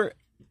hear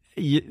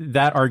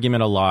that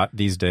argument a lot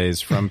these days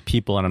from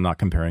people, and I'm not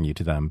comparing you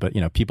to them, but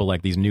people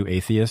like these new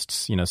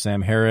atheists,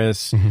 Sam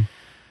Harris. Mm-hmm.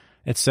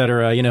 Et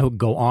cetera, who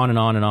go on and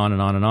on and on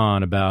and on and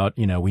on about,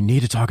 we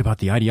need to talk about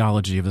the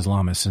ideology of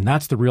Islamists, and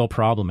that's the real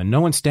problem, and no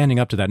one's standing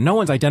up to that. No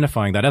one's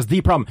identifying that as the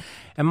problem.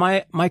 And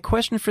my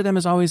question for them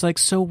is always like,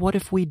 so what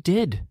if we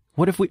did?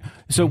 What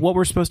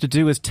we're supposed to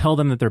do is tell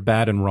them that they're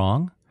bad and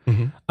wrong?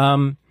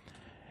 Mm-hmm.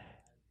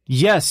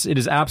 Yes, it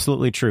is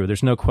absolutely true.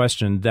 There's no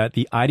question that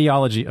the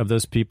ideology of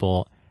those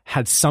people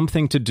had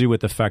something to do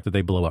with the fact that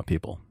they blow up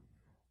people.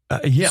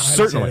 Yeah,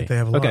 certainly. They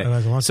have a lot,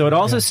 okay. So it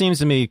also seems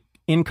to me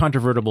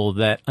incontrovertible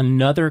that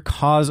another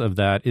cause of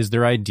that is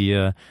their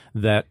idea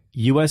that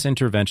U.S.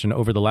 intervention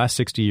over the last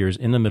 60 years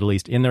in the Middle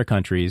East, in their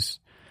countries,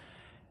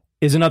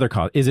 is another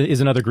cause,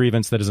 is another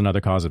grievance that is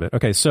another cause of it.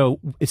 Okay, so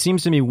it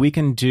seems to me we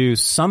can do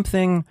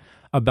something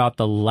about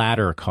the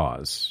latter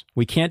cause.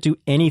 We can't do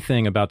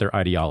anything about their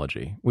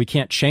ideology. We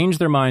can't change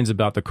their minds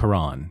about the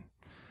Quran.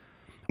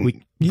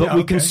 We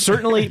can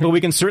certainly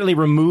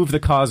remove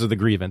the cause of the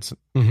grievance,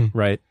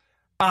 right?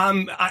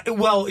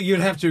 Well,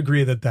 you'd have to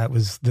agree that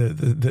was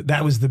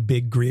that was the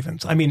big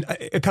grievance. I mean,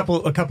 a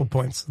couple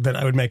points that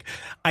I would make.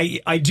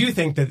 I do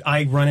think that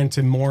I run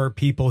into more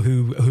people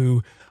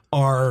who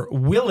are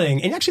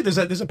willing, and actually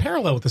there's a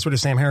parallel with the sort of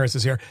Sam Harris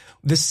is here.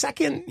 The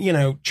second,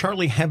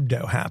 Charlie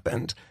Hebdo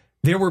happened,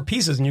 there were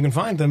pieces, and you can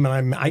find them,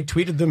 and I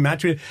tweeted them, Matt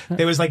tweeted.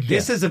 There was like,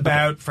 this is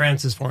about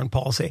France's foreign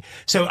policy.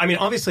 So, I mean,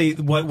 obviously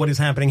what is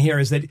happening here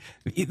is that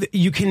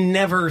you can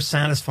never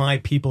satisfy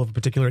people of a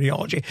particular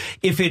ideology.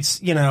 If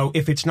it's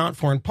not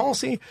foreign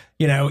policy,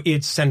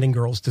 it's sending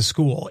girls to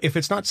school. If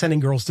it's not sending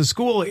girls to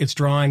school, it's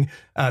drawing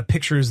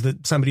pictures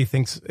that somebody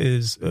thinks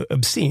is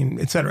obscene,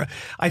 etc.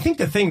 I think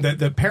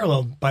the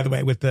parallel, by the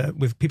way,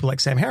 with people like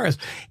Sam Harris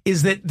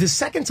is that the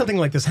second something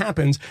like this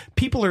happens,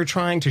 people are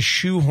trying to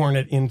shoehorn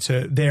it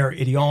into their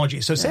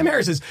ideology. So Sam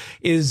Harris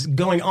is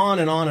going on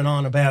and on and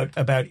on about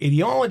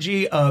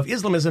ideology of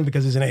Islamism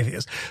because he's an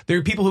atheist. There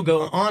are people who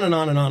go on and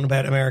on and on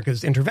about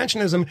America's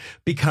interventionism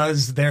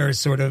because they're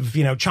sort of,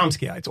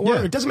 Chomskyites,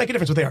 or it doesn't make a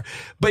difference what they are.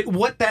 But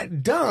what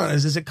that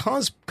does is it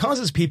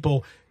causes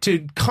people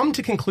to come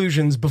to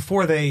conclusions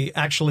before they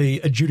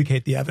actually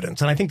adjudicate the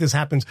evidence. And I think this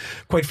happens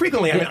quite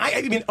frequently.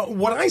 I mean,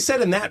 what I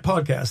said in that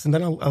podcast, and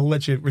then I'll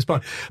let you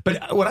respond,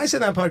 but what I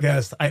said in that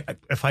podcast,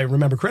 if I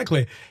remember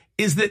correctly,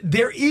 is that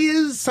there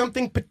is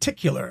something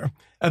particular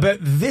about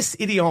this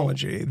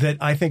ideology that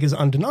I think is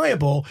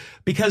undeniable,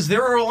 because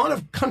there are a lot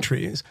of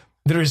countries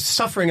that are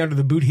suffering under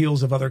the boot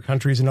heels of other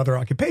countries and other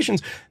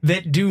occupations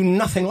that do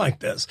nothing like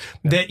this.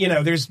 That,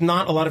 there's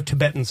not a lot of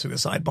Tibetan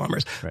suicide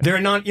bombers. Right. There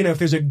are not, if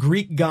there's a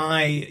Greek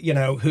guy,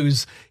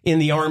 who's in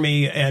the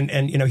army and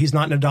he's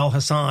not Nadal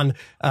Hassan,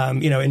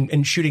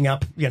 and shooting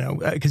up,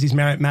 because he's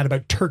mad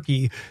about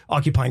Turkey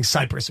occupying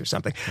Cyprus or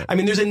something. Right. I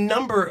mean, there's a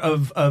number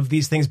of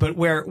these things, but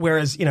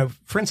whereas,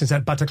 for instance,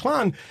 at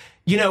Bataclan,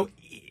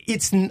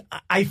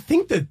 I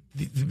think that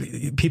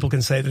people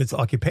can say that it's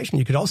occupation.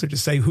 You could also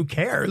just say, who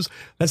cares?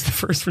 That's the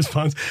first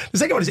response. The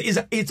second one is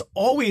it's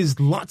always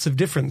lots of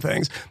different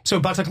things. So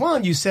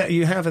Bataclan,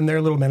 you have in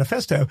their little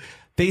manifesto,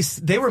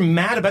 they were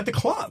mad about the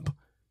club.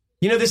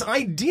 This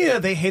idea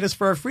they hate us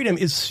for our freedom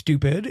is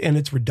stupid and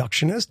it's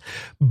reductionist,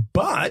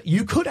 but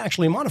you could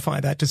actually modify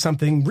that to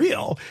something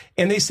real.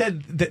 And they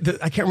said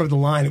that I can't remember the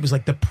line. It was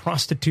like the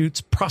prostitutes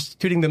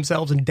prostituting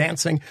themselves and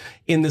dancing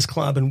in this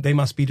club, and they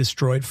must be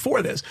destroyed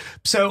for this.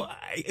 So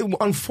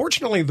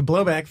unfortunately, the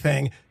blowback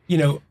thing,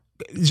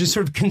 just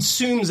sort of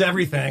consumes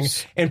everything,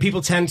 and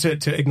people tend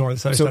to ignore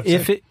this other stuff.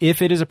 So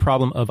if it is a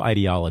problem of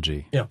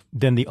ideology,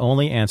 then the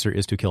only answer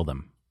is to kill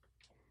them.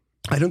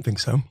 I don't think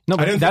so. No,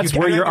 but that's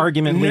where your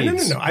argument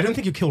leads. No. I don't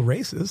think you kill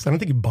racists. I don't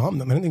think you bomb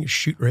them. I don't think you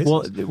shoot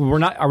racists.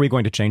 Well, are we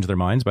going to change their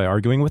minds by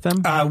arguing with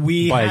them?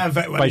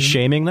 By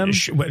shaming them?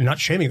 Not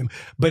shaming them,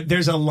 but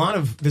there's a lot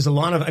of.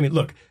 I mean,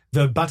 look,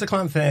 the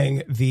Bataclan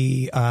thing,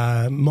 the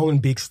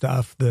Molenbeek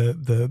stuff,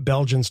 the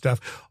Belgian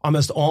stuff,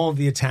 almost all of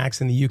the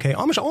attacks in the UK,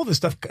 almost all of the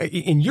stuff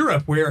in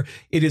Europe where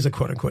it is a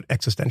quote unquote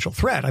existential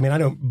threat. I mean, I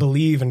don't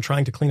believe in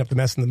trying to clean up the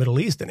mess in the Middle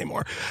East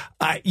anymore.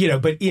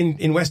 But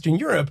in Western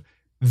Europe,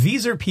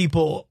 these are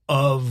people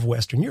of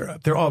Western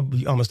Europe. They're all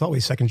almost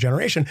always second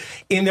generation.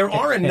 And there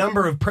are a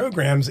number of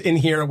programs in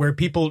here where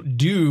people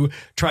do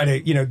try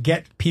to,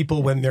 get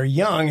people when they're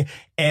young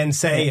and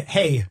say,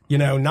 hey,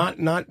 not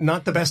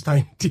the best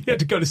idea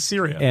to go to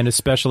Syria. And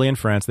especially in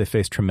France, they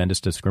face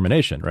tremendous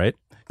discrimination, right?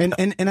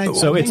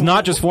 So it's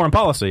not just foreign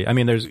policy. I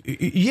mean, there's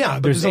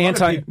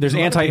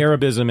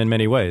anti-Arabism in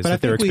many ways that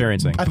they're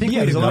experiencing. I think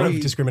there's a lot of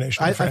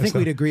discrimination. I think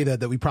we'd agree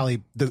that we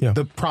probably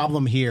the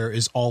problem here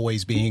is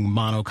always being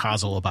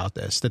monocausal about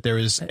this. That there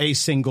is a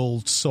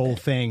single sole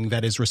thing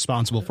that is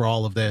responsible for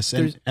all of this.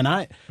 And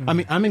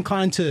I'm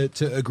inclined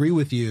to agree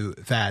with you,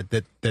 Thad,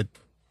 that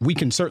we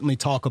can certainly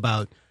talk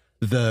about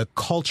the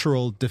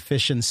cultural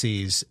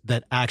deficiencies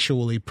that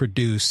actually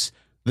produce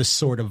the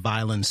sort of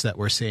violence that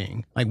we're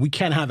seeing. Like, we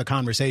can't have a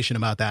conversation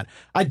about that.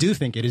 I do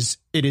think it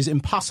is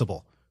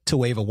impossible to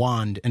wave a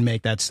wand and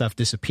make that stuff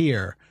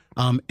disappear.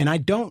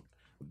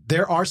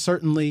 There are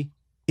certainly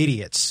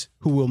idiots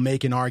who will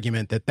make an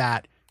argument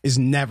that is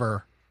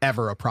never,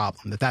 ever a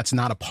problem, that's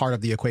not a part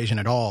of the equation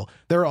at all.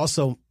 There are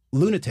also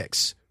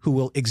lunatics who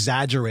will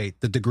exaggerate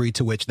the degree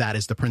to which that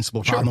is the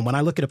principal problem. Sure. When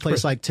I look at a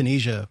place like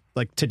Tunisia,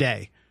 like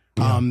today,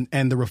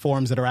 and the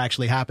reforms that are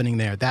actually happening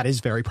there, that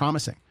is very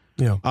promising.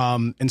 Yeah.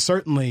 And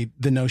certainly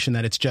the notion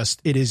that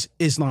it is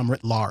Islam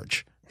writ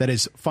large that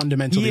is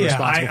fundamentally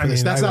responsible for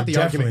this. That's not the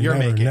argument you're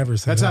making.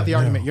 That's not the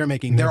argument you're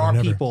making. There are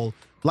people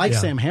like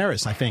Sam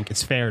Harris, I think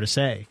it's fair to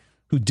say,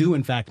 who do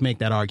in fact make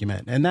that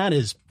argument. And that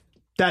is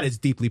that is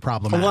deeply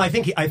problematic. Well, I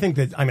think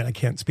that I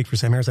can't speak for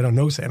Sam Harris. I don't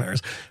know Sam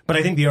Harris, but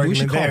I think the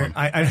argument there,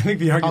 I think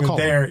the argument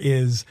there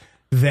is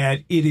that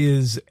it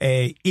is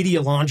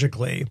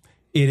ideologically.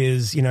 It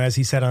is, as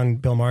he said on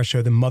Bill Maher's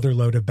show, the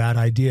motherlode of bad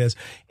ideas.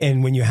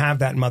 And when you have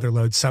that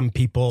motherlode, some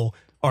people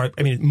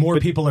more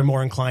people are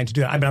more inclined to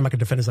do that. I'm not going to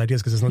defend his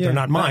ideas because they're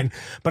not mine.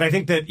 But I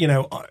think that,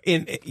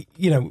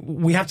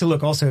 we have to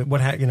look also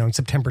what on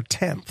September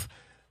 10th.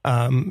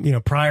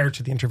 Prior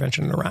to the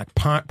intervention in Iraq,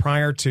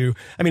 prior to,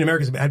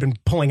 America had been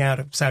pulling out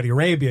of Saudi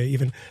Arabia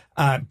even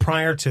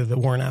prior to the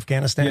war in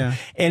Afghanistan. Yeah.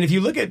 And if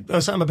you look at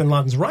Osama bin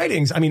Laden's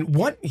writings,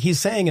 what he's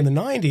saying in the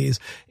 90s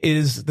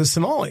is the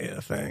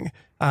Somalia thing.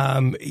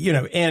 And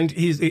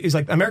he's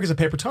like, America's a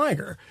paper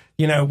tiger.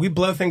 We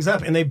blow things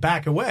up and they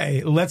back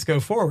away. Let's go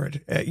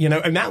forward.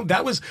 And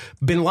that was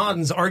bin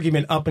Laden's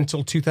argument up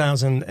until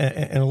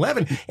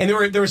 2011. And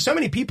there were so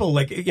many people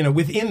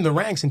within the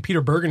ranks, and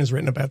Peter Bergen has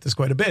written about this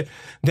quite a bit,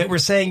 that were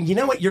saying, you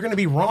know what, you're going to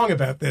be wrong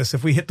about this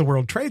if we hit the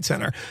World Trade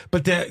Center.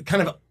 But the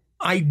kind of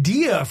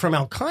idea from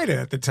Al-Qaeda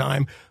at the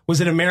time was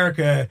that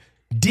America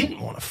didn't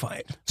want to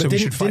fight. So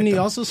didn't he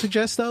also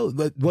suggest, though,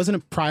 wasn't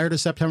it prior to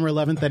September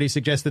 11th that he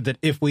suggested that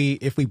if we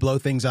blow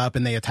things up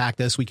and they attack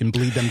us, we can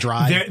bleed them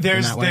dry?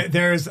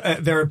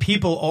 There are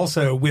people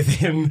also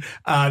within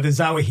the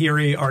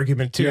Zawahiri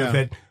argument too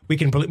that we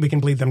can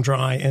bleed them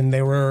dry, and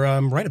they were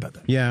right about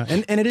that. Yeah,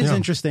 and it is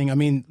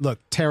interesting. Look,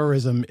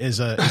 terrorism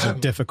is a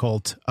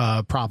difficult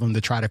problem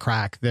to try to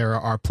crack. There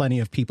are plenty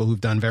of people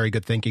who've done very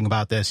good thinking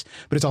about this,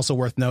 but it's also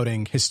worth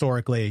noting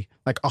historically,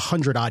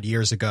 100-odd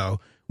years ago,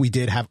 we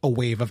did have a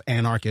wave of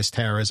anarchist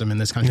terrorism in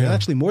this country.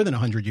 Actually, more than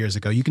 100 years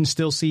ago. You can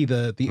still see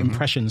the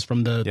impressions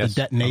from the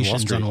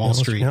detonations on Wall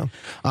Street.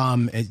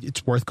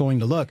 It's worth going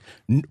to look.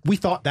 We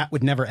thought that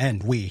would never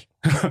end.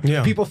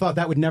 People thought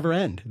that would never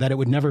end, that it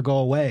would never go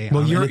away.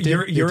 Well, Europe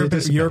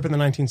in the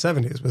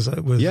 1970s was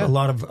a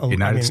lot of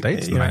United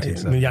States in the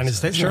 1970s. The United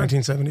States in the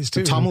 1970s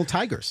too. The Tamil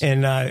Tigers.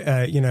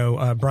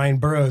 And Brian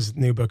Burroughs'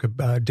 new book,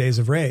 Days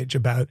of Rage,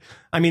 about.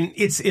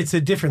 It's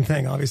a different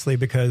thing, obviously,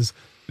 because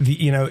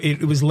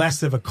it was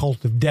less of a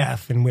cult of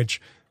death in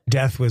which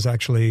death was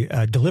actually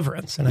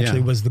deliverance and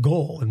actually was the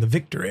goal and the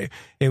victory.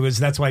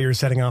 That's why you're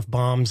setting off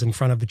bombs in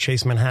front of the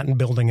Chase Manhattan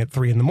building at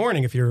 3 a.m.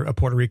 if you're a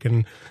Puerto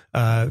Rican,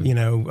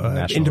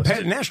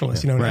 independent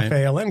nationalist, an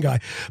FALN guy.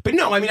 But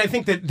no, I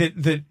think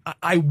that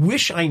I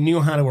wish I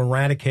knew how to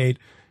eradicate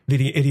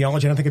the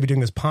ideology. I don't think I'd be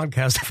doing this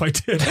podcast if I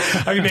did.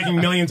 I'd be making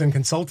millions in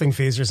consulting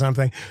fees or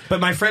something.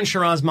 But my friend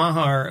Shiraz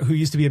Mahar, who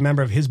used to be a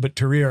member of Hizb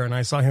ut-Tahrir, and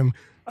I saw him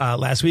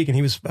last week, and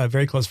he was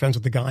very close friends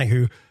with the guy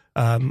who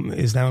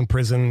is now in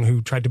prison,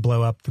 who tried to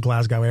blow up the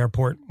Glasgow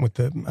airport with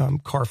the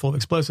car full of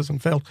explosives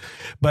and failed.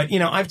 But,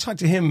 I've talked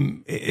to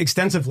him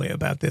extensively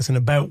about this and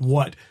about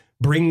what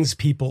brings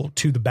people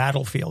to the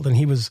battlefield. And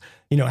he was,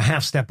 a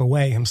half step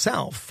away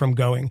himself from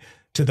going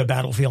to the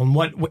battlefield.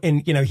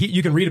 And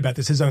you can read about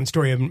this, his own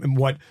story and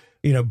what,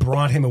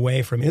 brought him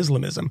away from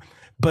Islamism.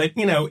 But,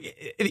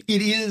 it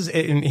is,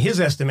 in his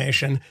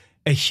estimation,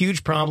 a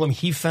huge problem.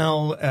 He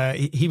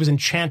he was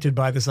enchanted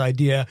by this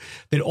idea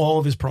that all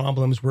of his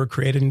problems were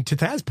created. And to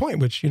Thad's point,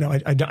 which,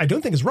 I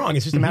don't think is wrong.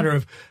 It's just a matter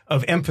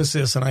of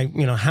emphasis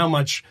and how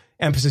much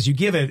emphasis you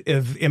give it,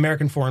 of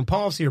American foreign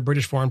policy or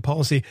British foreign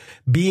policy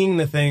being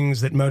the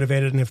things that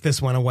motivated. And if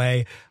this went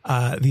away,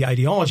 the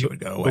ideology would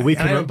go away.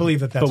 I don't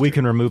believe that that's we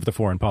can remove the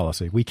foreign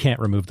policy. We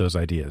can't remove those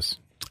ideas.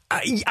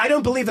 I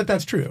don't believe that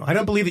that's true. I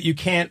don't believe that you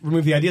can't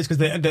remove the ideas because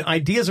the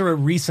ideas are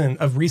of recent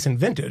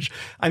vintage.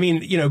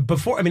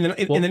 Before, in the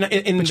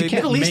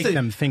Middle East,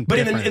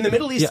 in the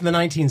Middle East in the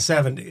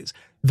 1970s,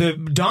 the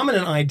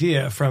dominant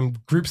idea from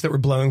groups that were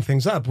blowing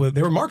things up,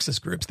 they were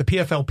Marxist groups. The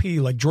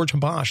PFLP, like George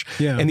Habash,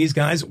 and these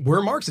guys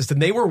were Marxist, and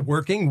they were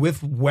working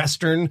with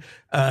Western,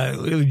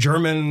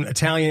 German,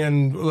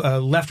 Italian,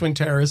 left-wing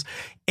terrorists.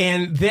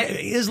 And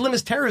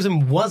Islamist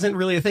terrorism wasn't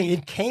really a thing.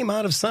 It came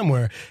out of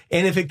somewhere,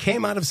 and if it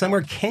came out of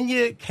somewhere, can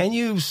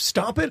you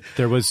stop it?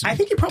 I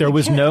think you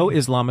probably can. No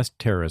Islamist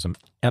terrorism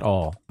at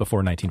all before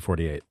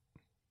 1948.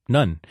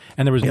 None.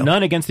 And there was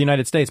none against the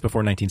United States before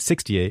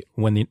 1968,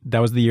 when that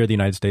was the year the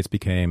United States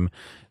became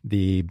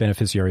the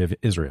beneficiary of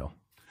Israel.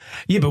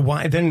 Yeah, but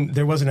why? Then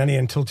there wasn't any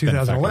until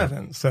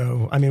 2011.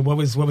 So, what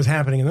was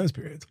happening in those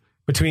periods?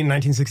 Between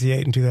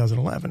 1968 and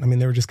 2011,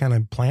 they were just kind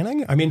of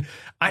planning.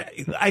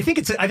 I think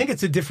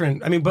it's a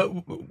different.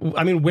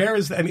 Where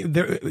is?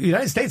 The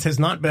United States has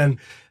not been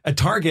a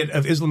target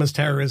of Islamist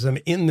terrorism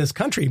in this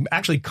country.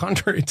 Actually,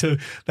 contrary to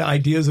the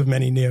ideas of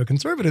many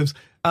neoconservatives,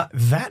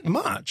 that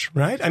much,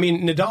 right?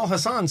 Nidal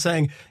Hassan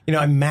saying,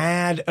 I'm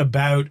mad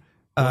about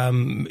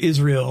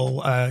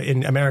Israel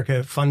in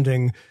America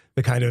funding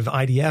the kind of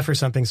IDF or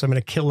something, so I'm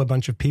going to kill a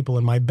bunch of people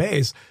in my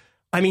base.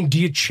 Do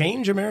you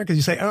change America?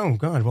 You say, oh,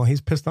 God, well,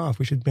 he's pissed off.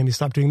 We should maybe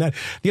stop doing that.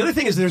 The other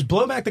thing is there's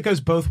blowback that goes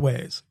both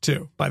ways,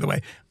 too, by the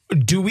way.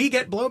 Do we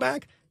get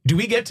blowback? Do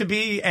we get to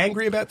be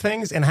angry about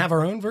things and have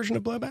our own version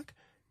of blowback?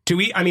 Do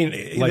we?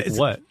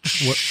 What?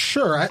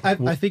 Sure.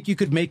 I think you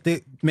could make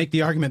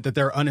the argument that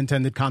there are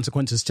unintended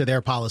consequences to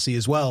their policy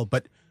as well.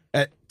 But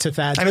To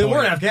Thad's I mean, the point,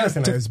 war in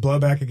Afghanistan is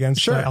blowback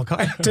against Al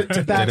Qaeda.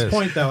 to Thad's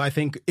point, though, I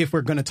think if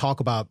we're going to talk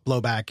about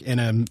blowback in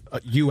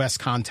a U.S.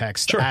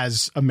 context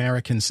as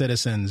American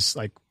citizens,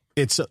 like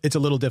it's a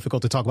little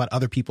difficult to talk about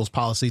other people's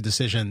policy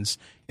decisions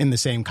in the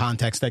same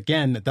context.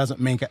 Again, it doesn't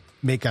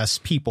make us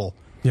people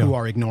who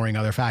are ignoring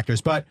other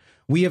factors. But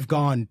we have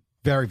gone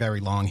very, very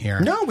long here.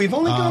 No, we've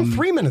only gone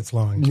 3 minutes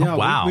long. No,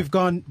 wow. We've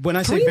gone, when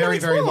I say 3 very,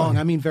 minutes very long. long,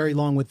 I mean very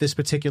long with this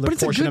particular But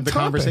it's a portion good of the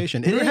topic.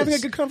 conversation. We're It having is.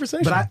 a good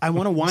conversation. But I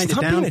want to wind Stop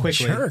it down being a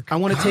quickly. jerk. I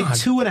want to take God.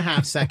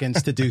 2.5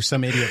 seconds to do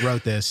Some Idiot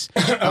Wrote This,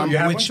 you have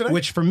one today?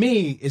 which for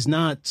me is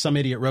not Some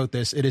Idiot Wrote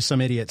This. It is Some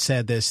Idiot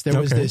Said This. There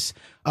was this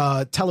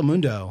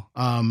Telemundo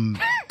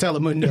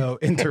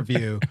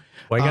interview.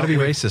 Why you got to be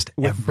racist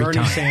with every Bernie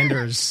time?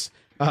 Sanders.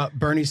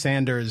 Bernie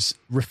Sanders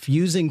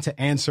refusing to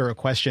answer a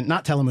question,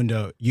 not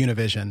Telemundo,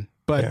 Univision,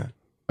 but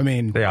I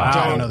mean,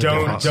 I don't know the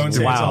difference. Don't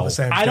say it's all the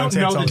same. I don't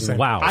say know it's all the the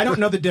same. I don't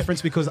know the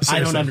difference because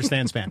I don't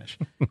understand Spanish.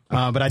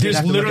 But I did There's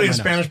have to literally a look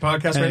at my Spanish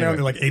notes. podcast right now. Anyway.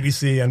 They're like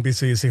ABC,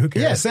 NBC. See who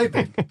cares? Yeah,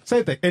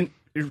 same thing. And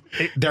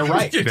they're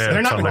right.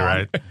 They're not totally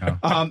wrong.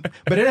 right.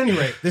 But at any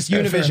rate, this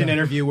Univision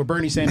interview where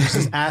Bernie Sanders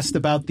is asked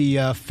about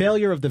the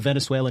failure of the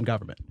Venezuelan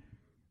government,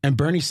 and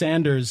Bernie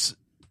Sanders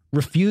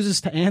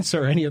refuses to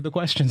answer any of the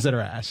questions that are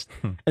asked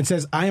and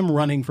says, I am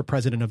running for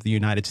president of the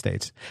United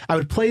States. I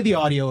would play the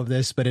audio of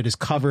this, but it is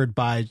covered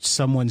by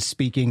someone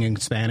speaking in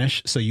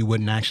Spanish, so you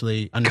wouldn't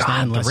actually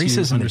understand God, the unless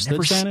you racism understood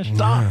never Spanish.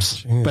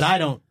 stops. But I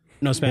don't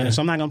know Spanish,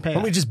 so I'm not going to pay. Why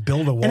don't we just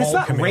build a wall? And it's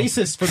not Camille?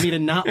 racist for me to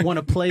not want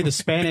to play the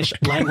Spanish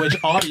language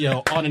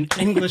audio on an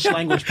English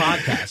language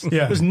podcast.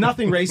 Yeah. There's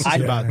nothing racist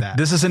about that.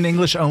 This is an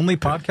English only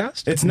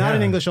podcast? It's not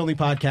an English only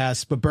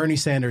podcast, but Bernie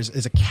Sanders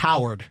is a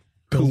coward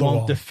who Build a won't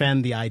wall.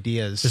 defend the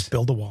ideas Just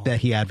build a wall. that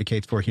he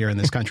advocates for here in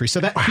this country.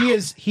 So that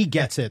he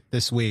gets it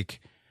this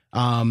week.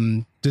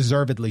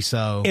 Deservedly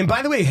so. And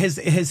by the way, has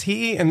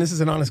he, and this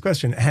is an honest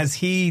question, has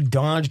he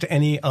dodged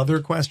any other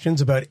questions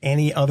about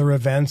any other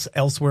events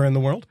elsewhere in the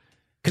world?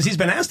 Because he's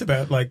been asked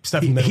about like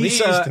stuff in the Middle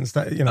East and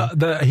stuff, you know.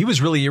 He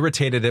was really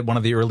irritated at one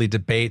of the early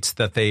debates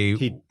that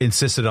they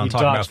insisted on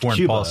talking about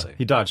foreign policy.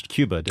 He dodged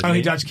Cuba, didn't he?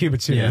 He dodged Cuba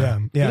too. Yeah.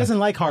 He doesn't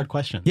like hard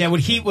questions. Yeah,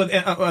 what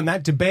on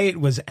that debate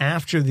was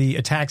after the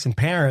attacks in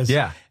Paris.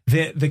 Yeah,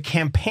 the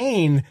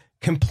campaign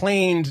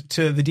complained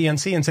to the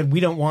DNC and said, we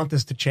don't want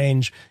this to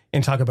change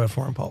and talk about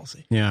foreign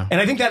policy. Yeah. And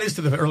I think that is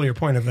to the earlier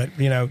point of that,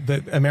 you know,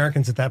 the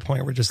Americans at that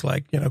point were just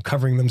like, you know,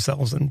 covering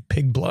themselves in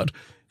pig blood.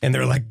 And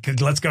they're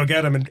like, let's go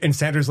get him. And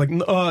Sanders like,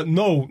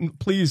 no,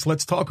 please,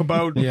 let's talk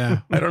about,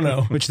 I don't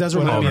know. Which does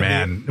remind me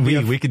man.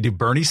 We could do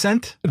Bernie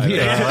Scent? An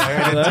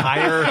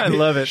entire I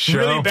love it. show.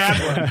 Really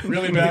bad one.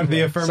 Really bad the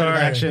one.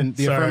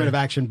 affirmative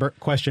action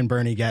question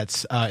Bernie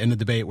gets in the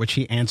debate, which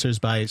he answers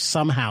by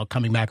somehow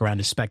coming back around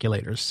to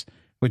speculators,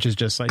 which is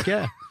just like,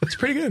 It's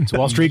pretty good.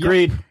 Wall Street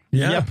greed.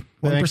 Yep.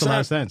 That makes a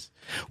lot of 1%. sense.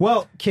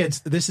 Well,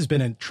 kids, this has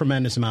been a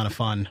tremendous amount of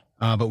fun,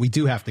 but we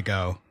do have to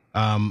go.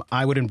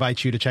 I would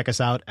invite you to check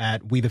us out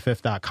at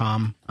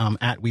wethefifth.com,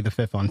 at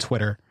wethefifth on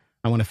Twitter.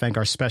 I want to thank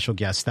our special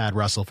guest, Thad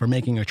Russell, for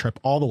making a trip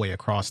all the way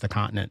across the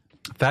continent.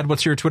 Thad,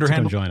 what's your Twitter to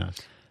come handle? join us.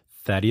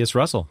 Thaddeus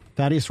Russell.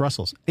 Thaddeus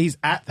Russell's. He's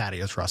at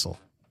Thaddeus Russell.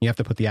 You have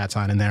to put the @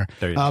 sign in there.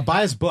 There you go.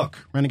 Buy his book,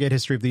 Renegade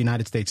History of the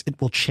United States. It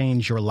will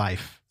change your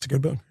life. It's a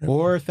good book.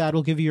 Or Thad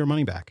will give you your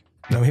money back.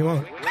 No, he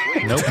won't.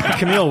 Nope.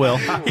 Camille will.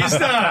 He's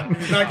not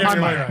giving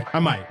you money back. I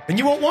might. And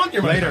you won't want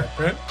your money Later. back,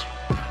 right?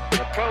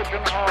 The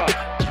Trojan horse.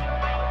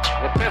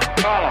 The fifth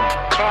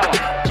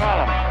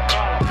column.